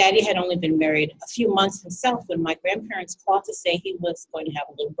 Daddy had only been married a few months himself when my grandparents called to say he was going to have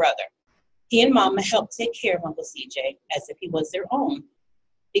a little brother. He and Mama helped take care of Uncle CJ as if he was their own,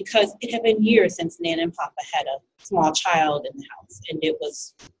 because it had been years since Nana and Papa had a small child in the house, and it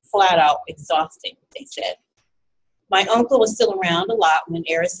was flat out exhausting, they said. My uncle was still around a lot when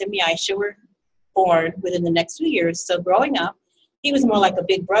Eris and Miaisha were born within the next few years, so growing up, he was more like a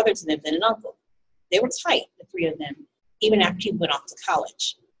big brother to them than an uncle. They were tight, the 3 of them, even after he went off to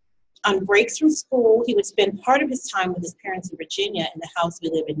college. On breaks from school, he would spend part of his time with his parents in Virginia in the house we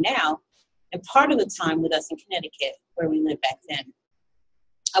live in now, and part of the time with us in Connecticut, where we lived back then.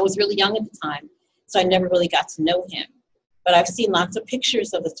 I was really young at the time, so I never really got to know him. But I've seen lots of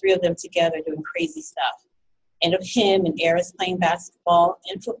pictures of the 3 of them together doing crazy stuff, and of him and Eris playing basketball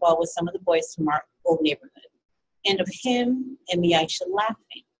and football with some of the boys from our old neighborhood, and of him and Miaisha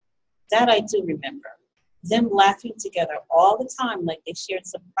laughing. That I do remember. Them laughing together all the time like they shared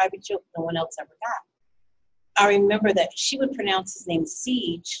some private joke no one else ever got. I remember that she would pronounce his name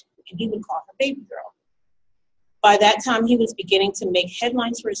Siege, and he would call her baby girl. By that time, he was beginning to make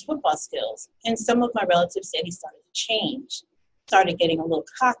headlines for his football skills, and some of my relatives said he started to change, started getting a little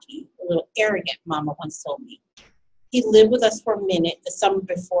cocky, a little arrogant, Mama once told me. He lived with us for a minute the summer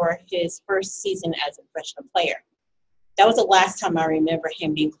before his first season as a professional player. That was the last time I remember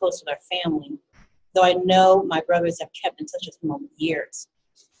him being close with our family, though I know my brothers have kept in touch with him over the years.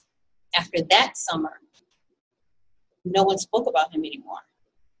 After that summer, no one spoke about him anymore.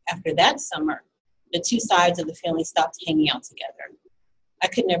 After that summer, the two sides of the family stopped hanging out together. I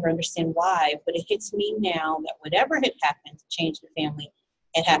could never understand why, but it hits me now that whatever had happened to change the family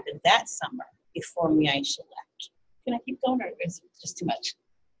had happened that summer before me and Aisha left. Can I keep going, or is it just too much?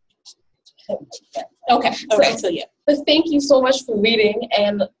 Okay. So yeah. But thank you so much for reading.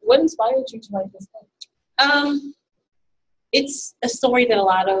 And what inspired you to write this book? It's a story that a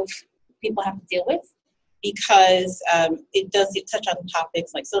lot of people have to deal with because it does touch on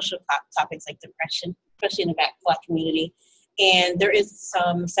topics like social topics like depression, especially in the Black community. And there is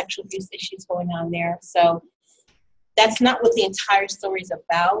some sexual abuse issues going on there. So that's not what the entire story is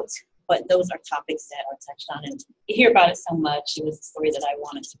about, but those are topics that are touched on. And you hear about it so much. It was a story that I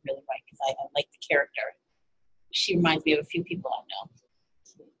wanted to really write because I like the character. She reminds me of a few people I know.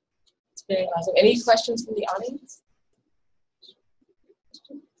 It's very awesome. Any questions from the audience?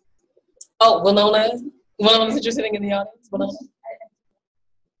 Oh, Winona's just sitting in the audience. Winona.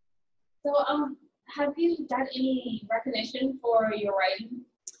 So, have you done any recognition for your writing?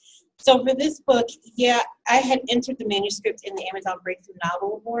 So for this book, yeah, I had entered the manuscript in the Amazon Breakthrough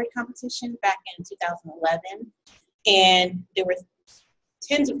Novel Award competition back in 2011. And there were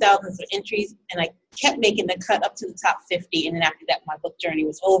tens of thousands of entries, and I kept making the cut up to the top 50. And then after that, my book journey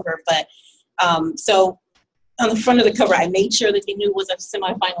was over. But so on the front of the cover, I made sure that they knew it was a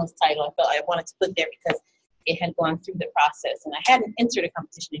semifinalist title. I felt I wanted to put there because it had gone through the process. And I hadn't entered a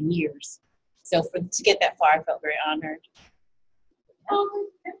competition in years. So to get that far, I felt very honored.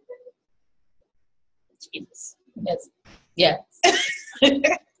 Jesus. Yes.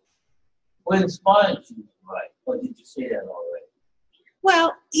 What inspired you to write? Or did you say that already?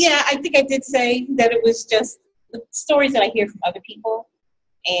 Well, yeah, I think I did say that it was just the stories that I hear from other people.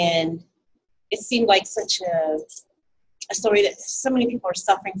 And it seemed like such a story that so many people are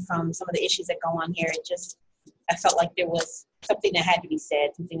suffering from some of the issues that go on here. I felt like there was something that had to be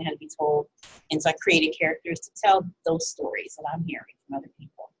said, something that had to be told. And so I created characters to tell those stories that I'm hearing from other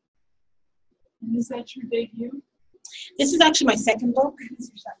people. And is that your debut? This is actually my second book.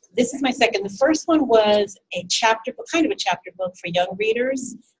 This is my second. The first one was a chapter book, kind of a chapter book for young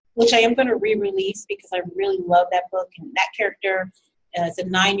readers, which I am going to re-release because I really love that book. And that character is a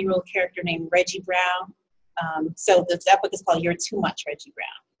 9-year-old character named Reggie Brown. So that book is called You're Too Much, Reggie Brown.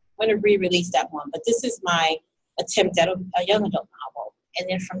 I'm going to re-release that one. But this is my attempt at a young adult novel. And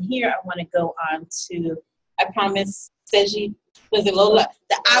then from here, I want to go on to, I promised Seji, was it Lola,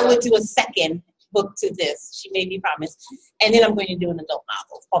 that I would do a second book to this. She made me promise. And then I'm going to do an adult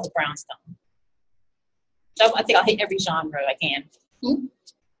novel called The Brownstone. So I think I'll hit every genre I can.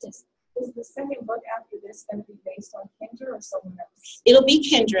 Is the second book after this going to be based on Kendra or someone else? It'll be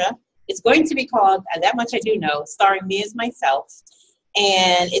Kendra. It's going to be called, that much I do know, starring me as myself.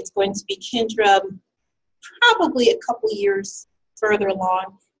 And it's going to be Kendra probably a couple years further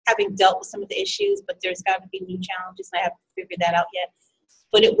along, having dealt with some of the issues, but there's got to be new challenges, and I haven't figured that out yet.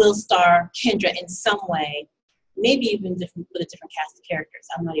 But it will star Kendra in some way, maybe even with a different cast of characters.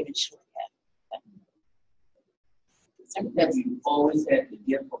 I'm not even sure yet. Have you always had the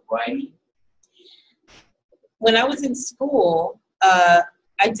gift of writing? When I was in school, I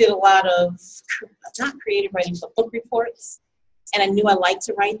did a lot of, not creative writing, but book reports, and I knew I liked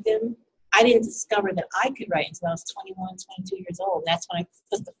to write them. I didn't discover that I could write until I was 21, 22 years old. That's when I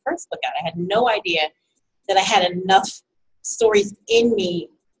put the first book out. I had no idea that I had enough stories in me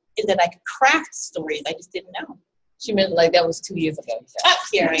and that I could craft stories. I just didn't know. She meant like that was 2 years ago. Up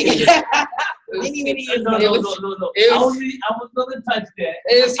here, right? Many years ago. No. It I was, was going to touch that.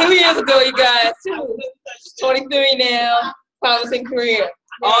 it was 2 years ago, you guys. 23 now, promising career.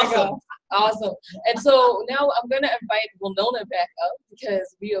 Awesome. Awesome. And so now I'm going to invite Winona back up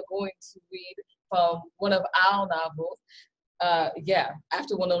because we are going to read from one of our novels.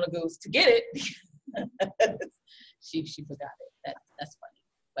 After Winona goes to get it, she forgot it. That's funny,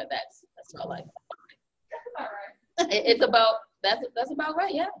 but that's not like it's about that's about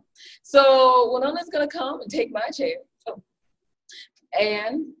right, yeah. So Winona's gonna come and take my chair. Oh.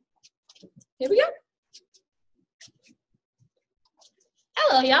 And here we go.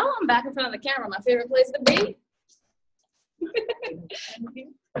 Hello, y'all. I'm back in front of the camera. My favorite place to be.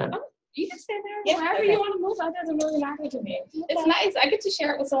 Oh, you can stay there wherever you want to move. That doesn't really matter to me. It's nice. I get to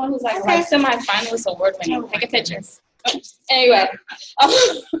share it with someone who's like semi-finalist award winning. Take a picture. Anyway,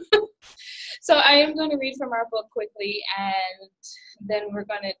 so I am going to read from our book quickly, and then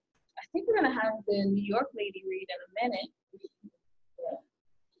I think we're going to have the New York lady read in a minute.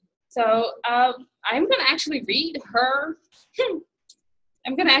 So I'm going to actually read her.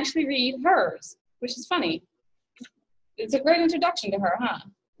 I'm going to actually read hers, which is funny. It's a great introduction to her, huh?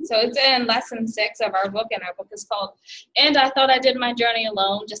 So it's in lesson 6 of our book, and our book is called And I Thought I Did My Journey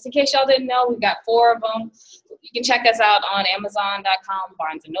Alone. Just in case y'all didn't know, we've got 4 of them. You can check us out on Amazon.com,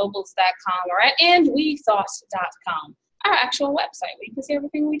 BarnesandNobles.com, or at AndWeThought.com, our actual website where you can see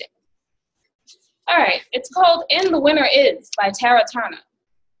everything we did. All right, it's called And the Winner Is by Tara Turner.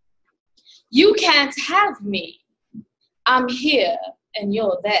 You can't have me. I'm here and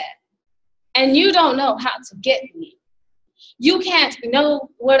you're there. And you don't know how to get me. You can't know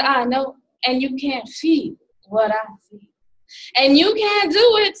what I know, and you can't feel what I feel. And you can't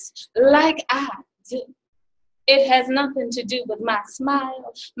do it like I do. It has nothing to do with my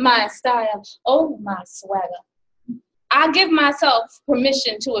smile, my style, or my swagger. I give myself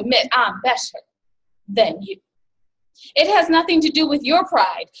permission to admit I'm better than you. It has nothing to do with your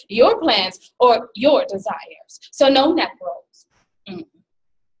pride, your plans, or your desires. So no neck rolls,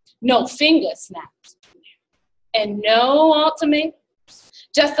 no finger snaps, and no ultimatums.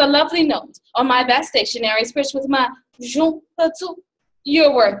 Just a lovely note on my best stationery, stitched with my je peux tout.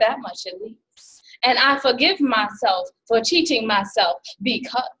 You're worth that much at least. And I forgive myself for cheating myself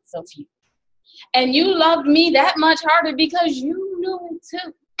because of you. And you loved me that much harder because you knew it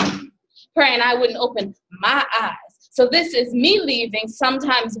too. Praying I wouldn't open my eyes. So this is me leaving,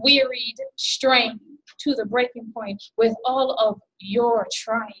 sometimes wearied, strained to the breaking point with all of your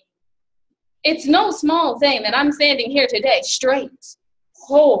trying. It's no small thing that I'm standing here today, straight,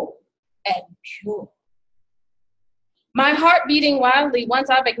 whole, and pure. My heart beating wildly once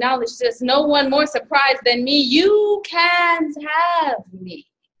I've acknowledged this, no one more surprised than me. You can't have me.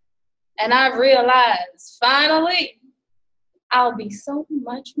 And I've realized, finally, I'll be so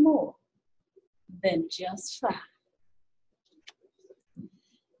much more than just fine.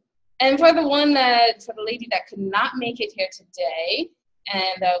 And for the lady that could not make it here today,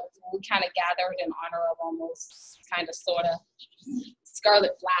 and we kind of gathered in honor of almost, kind of, sort of,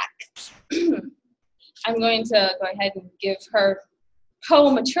 Scarlet Black. I'm going to go ahead and give her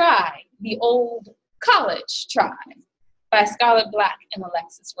poem a try, The Old College Try, by Scarlet Black and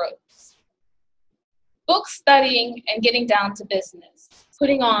Alexis Rose. Book studying and getting down to business,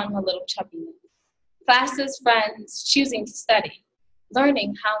 putting on a little chubbiness. Classes, friends, choosing to study,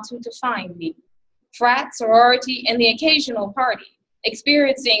 learning how to define me. Frat, sorority, and the occasional party,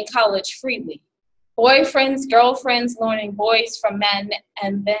 experiencing college freely. Boyfriends, girlfriends, learning boys from men,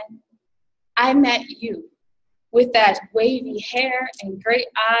 and then I met you with that wavy hair and great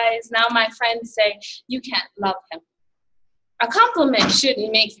eyes. Now my friends say you can't love him. A compliment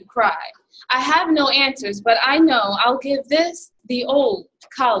shouldn't make you cry. I have no answers, but I know I'll give this the old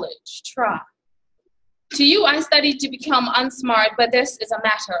college try. To you, I studied to become unsmart, but this is a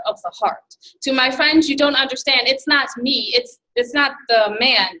matter of the heart. To my friends, you don't understand. It's not me. It's not the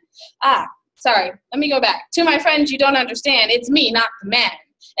man. Sorry. Let me go back. To my friends, you don't understand. It's me, not the man.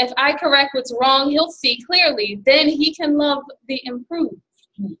 If I correct what's wrong, he'll see clearly. Then he can love the improved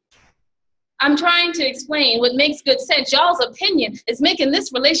me. I'm trying to explain what makes good sense. Y'all's opinion is making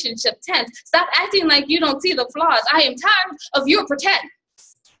this relationship tense. Stop acting like you don't see the flaws. I am tired of your pretense.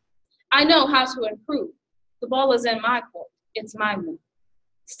 I know how to improve. The ball is in my court. It's my move.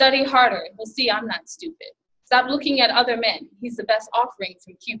 Study harder. You'll see I'm not stupid. Stop looking at other men. He's the best offering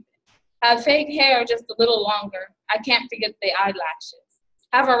from Cupid. Have fake hair just a little longer. I can't forget the eyelashes.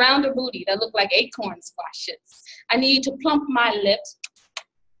 Have a rounder booty that look like acorn squashes. I need to plump my lips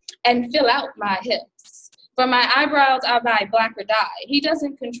and fill out my hips. For my eyebrows, I buy black or dye. He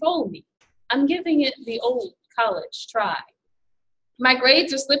doesn't control me. I'm giving it the old college try. My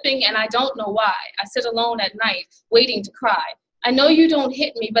grades are slipping and I don't know why. I sit alone at night, waiting to cry. I know you don't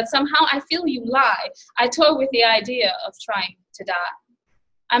hit me, but somehow I feel you lie. I toy with the idea of trying to die.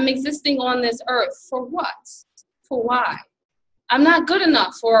 I'm existing on this earth for what? For why? I'm not good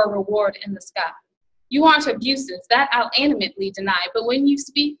enough for a reward in the sky. You aren't abusive, that I'll animately deny, but when you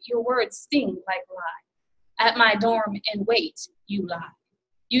speak, your words sting like lie. At my dorm and wait, you lie.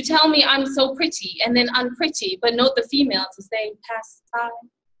 You tell me I'm so pretty and then unpretty, but note the females as they pass by.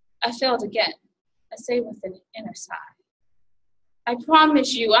 I failed again, I say with an inner sigh. I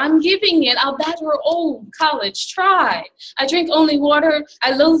promise you, I'm giving it a better old college try. I drink only water,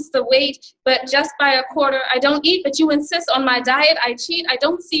 I lose the weight, but just by a quarter. I don't eat, but you insist on my diet. I cheat, I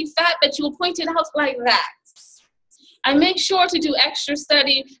don't see fat, but you'll point it out like that. I make sure to do extra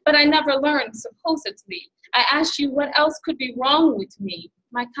study, but I never learned, supposedly. I ask you what else could be wrong with me.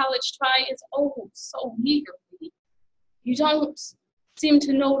 My college try is oh so meagerly. You don't seem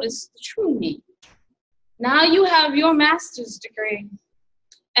to notice the true me. Now you have your master's degree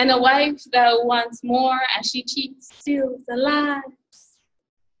and a wife that wants more and she cheats, steals, and lies.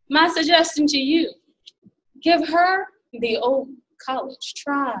 My suggestion to you, give her the old college,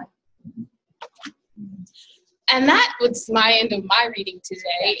 try. And that was my end of my reading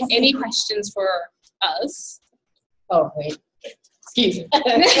today. Any questions for us? Oh, wait. Excuse me.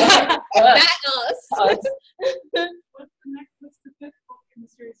 Not us. What's the fifth book in the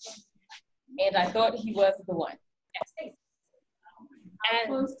series? And I thought he was the one. How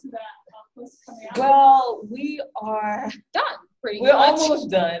close to that? How close to coming out? Well, we are Done, pretty we're much. almost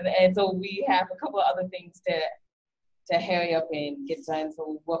done, and so we have a couple of other things to hurry up and get done.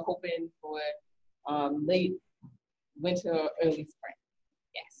 So we're hoping for late winter or early spring.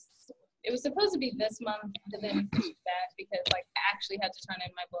 Yes. It was supposed to be this month, but then we pushed it back because like I actually had to turn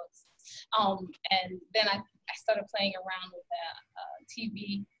in my books. And then I started playing around with the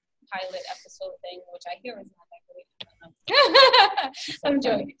TV pilot episode thing, which I hear is not that great. I'm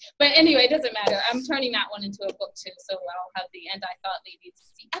joking. But anyway, it doesn't matter. I'm turning that one into a book too, so I'll have the End I Thought Ladies,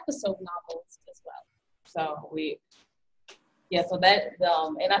 the episode novels as well. So so that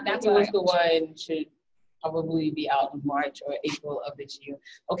and I think it was the one should probably be out in March or April of this year.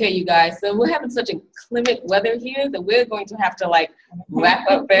 Okay, you guys, so we're having such inclement weather here that we're going to have to like wrap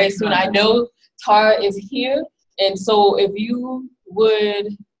up very soon. I know Tara is here, and so if you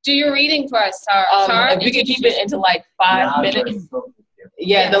would do your reading for us, Tara. If we could keep it into like 5 minutes.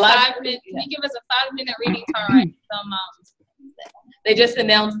 Yeah, the last 5 minutes. Can you give us a 5-minute reading, Tara? They just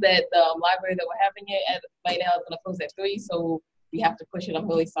announced that the library that we're having it at right now is going to close at 3, so we have to push it. I'm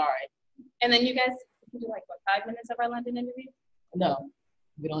really sorry. And then you guys can do like what, 5 minutes of our London interview? No,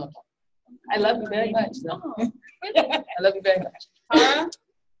 we don't have time. I love you very much. No. Oh, really? I love you very much. Tara?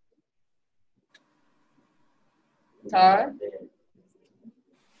 Tara?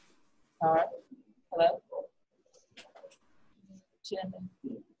 Tara? Hello?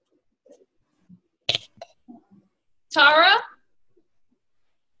 Tara?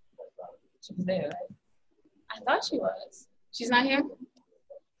 She was there, right? I thought she was. She's not here?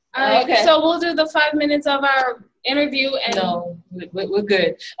 All right, Okay. So we'll do the 5 minutes of our interview. And No, we're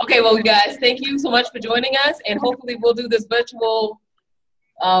good. Okay, well, guys, thank you so much for joining us, and hopefully we'll do this virtual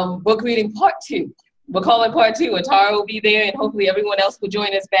book reading part 2. We'll call it part 2, and Tara will be there, and hopefully everyone else will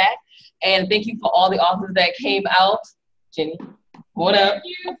join us back. And thank you for all the authors that came out. Jenny, what up?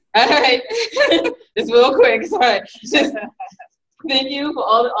 All right, just real quick, sorry. Just thank you for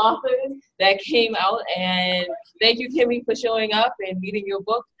all the authors that came out, and thank you, Kemi, for showing up and reading your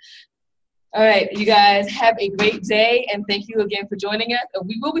book. All right, you guys have a great day, and thank you again for joining us.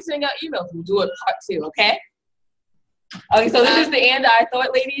 We will be sending out emails. We'll do it part 2, okay? Okay, so this is the End I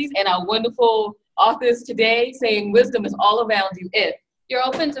Thought Ladies, and our wonderful authors today saying wisdom is all around you if you're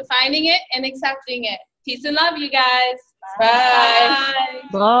open to finding it and accepting it. Peace and love, you guys. Bye.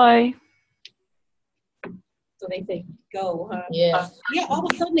 Bye. So they say go, huh? Yeah. Yeah, all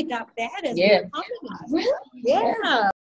of a sudden it got bad as Yeah. we were talking about it. Yeah.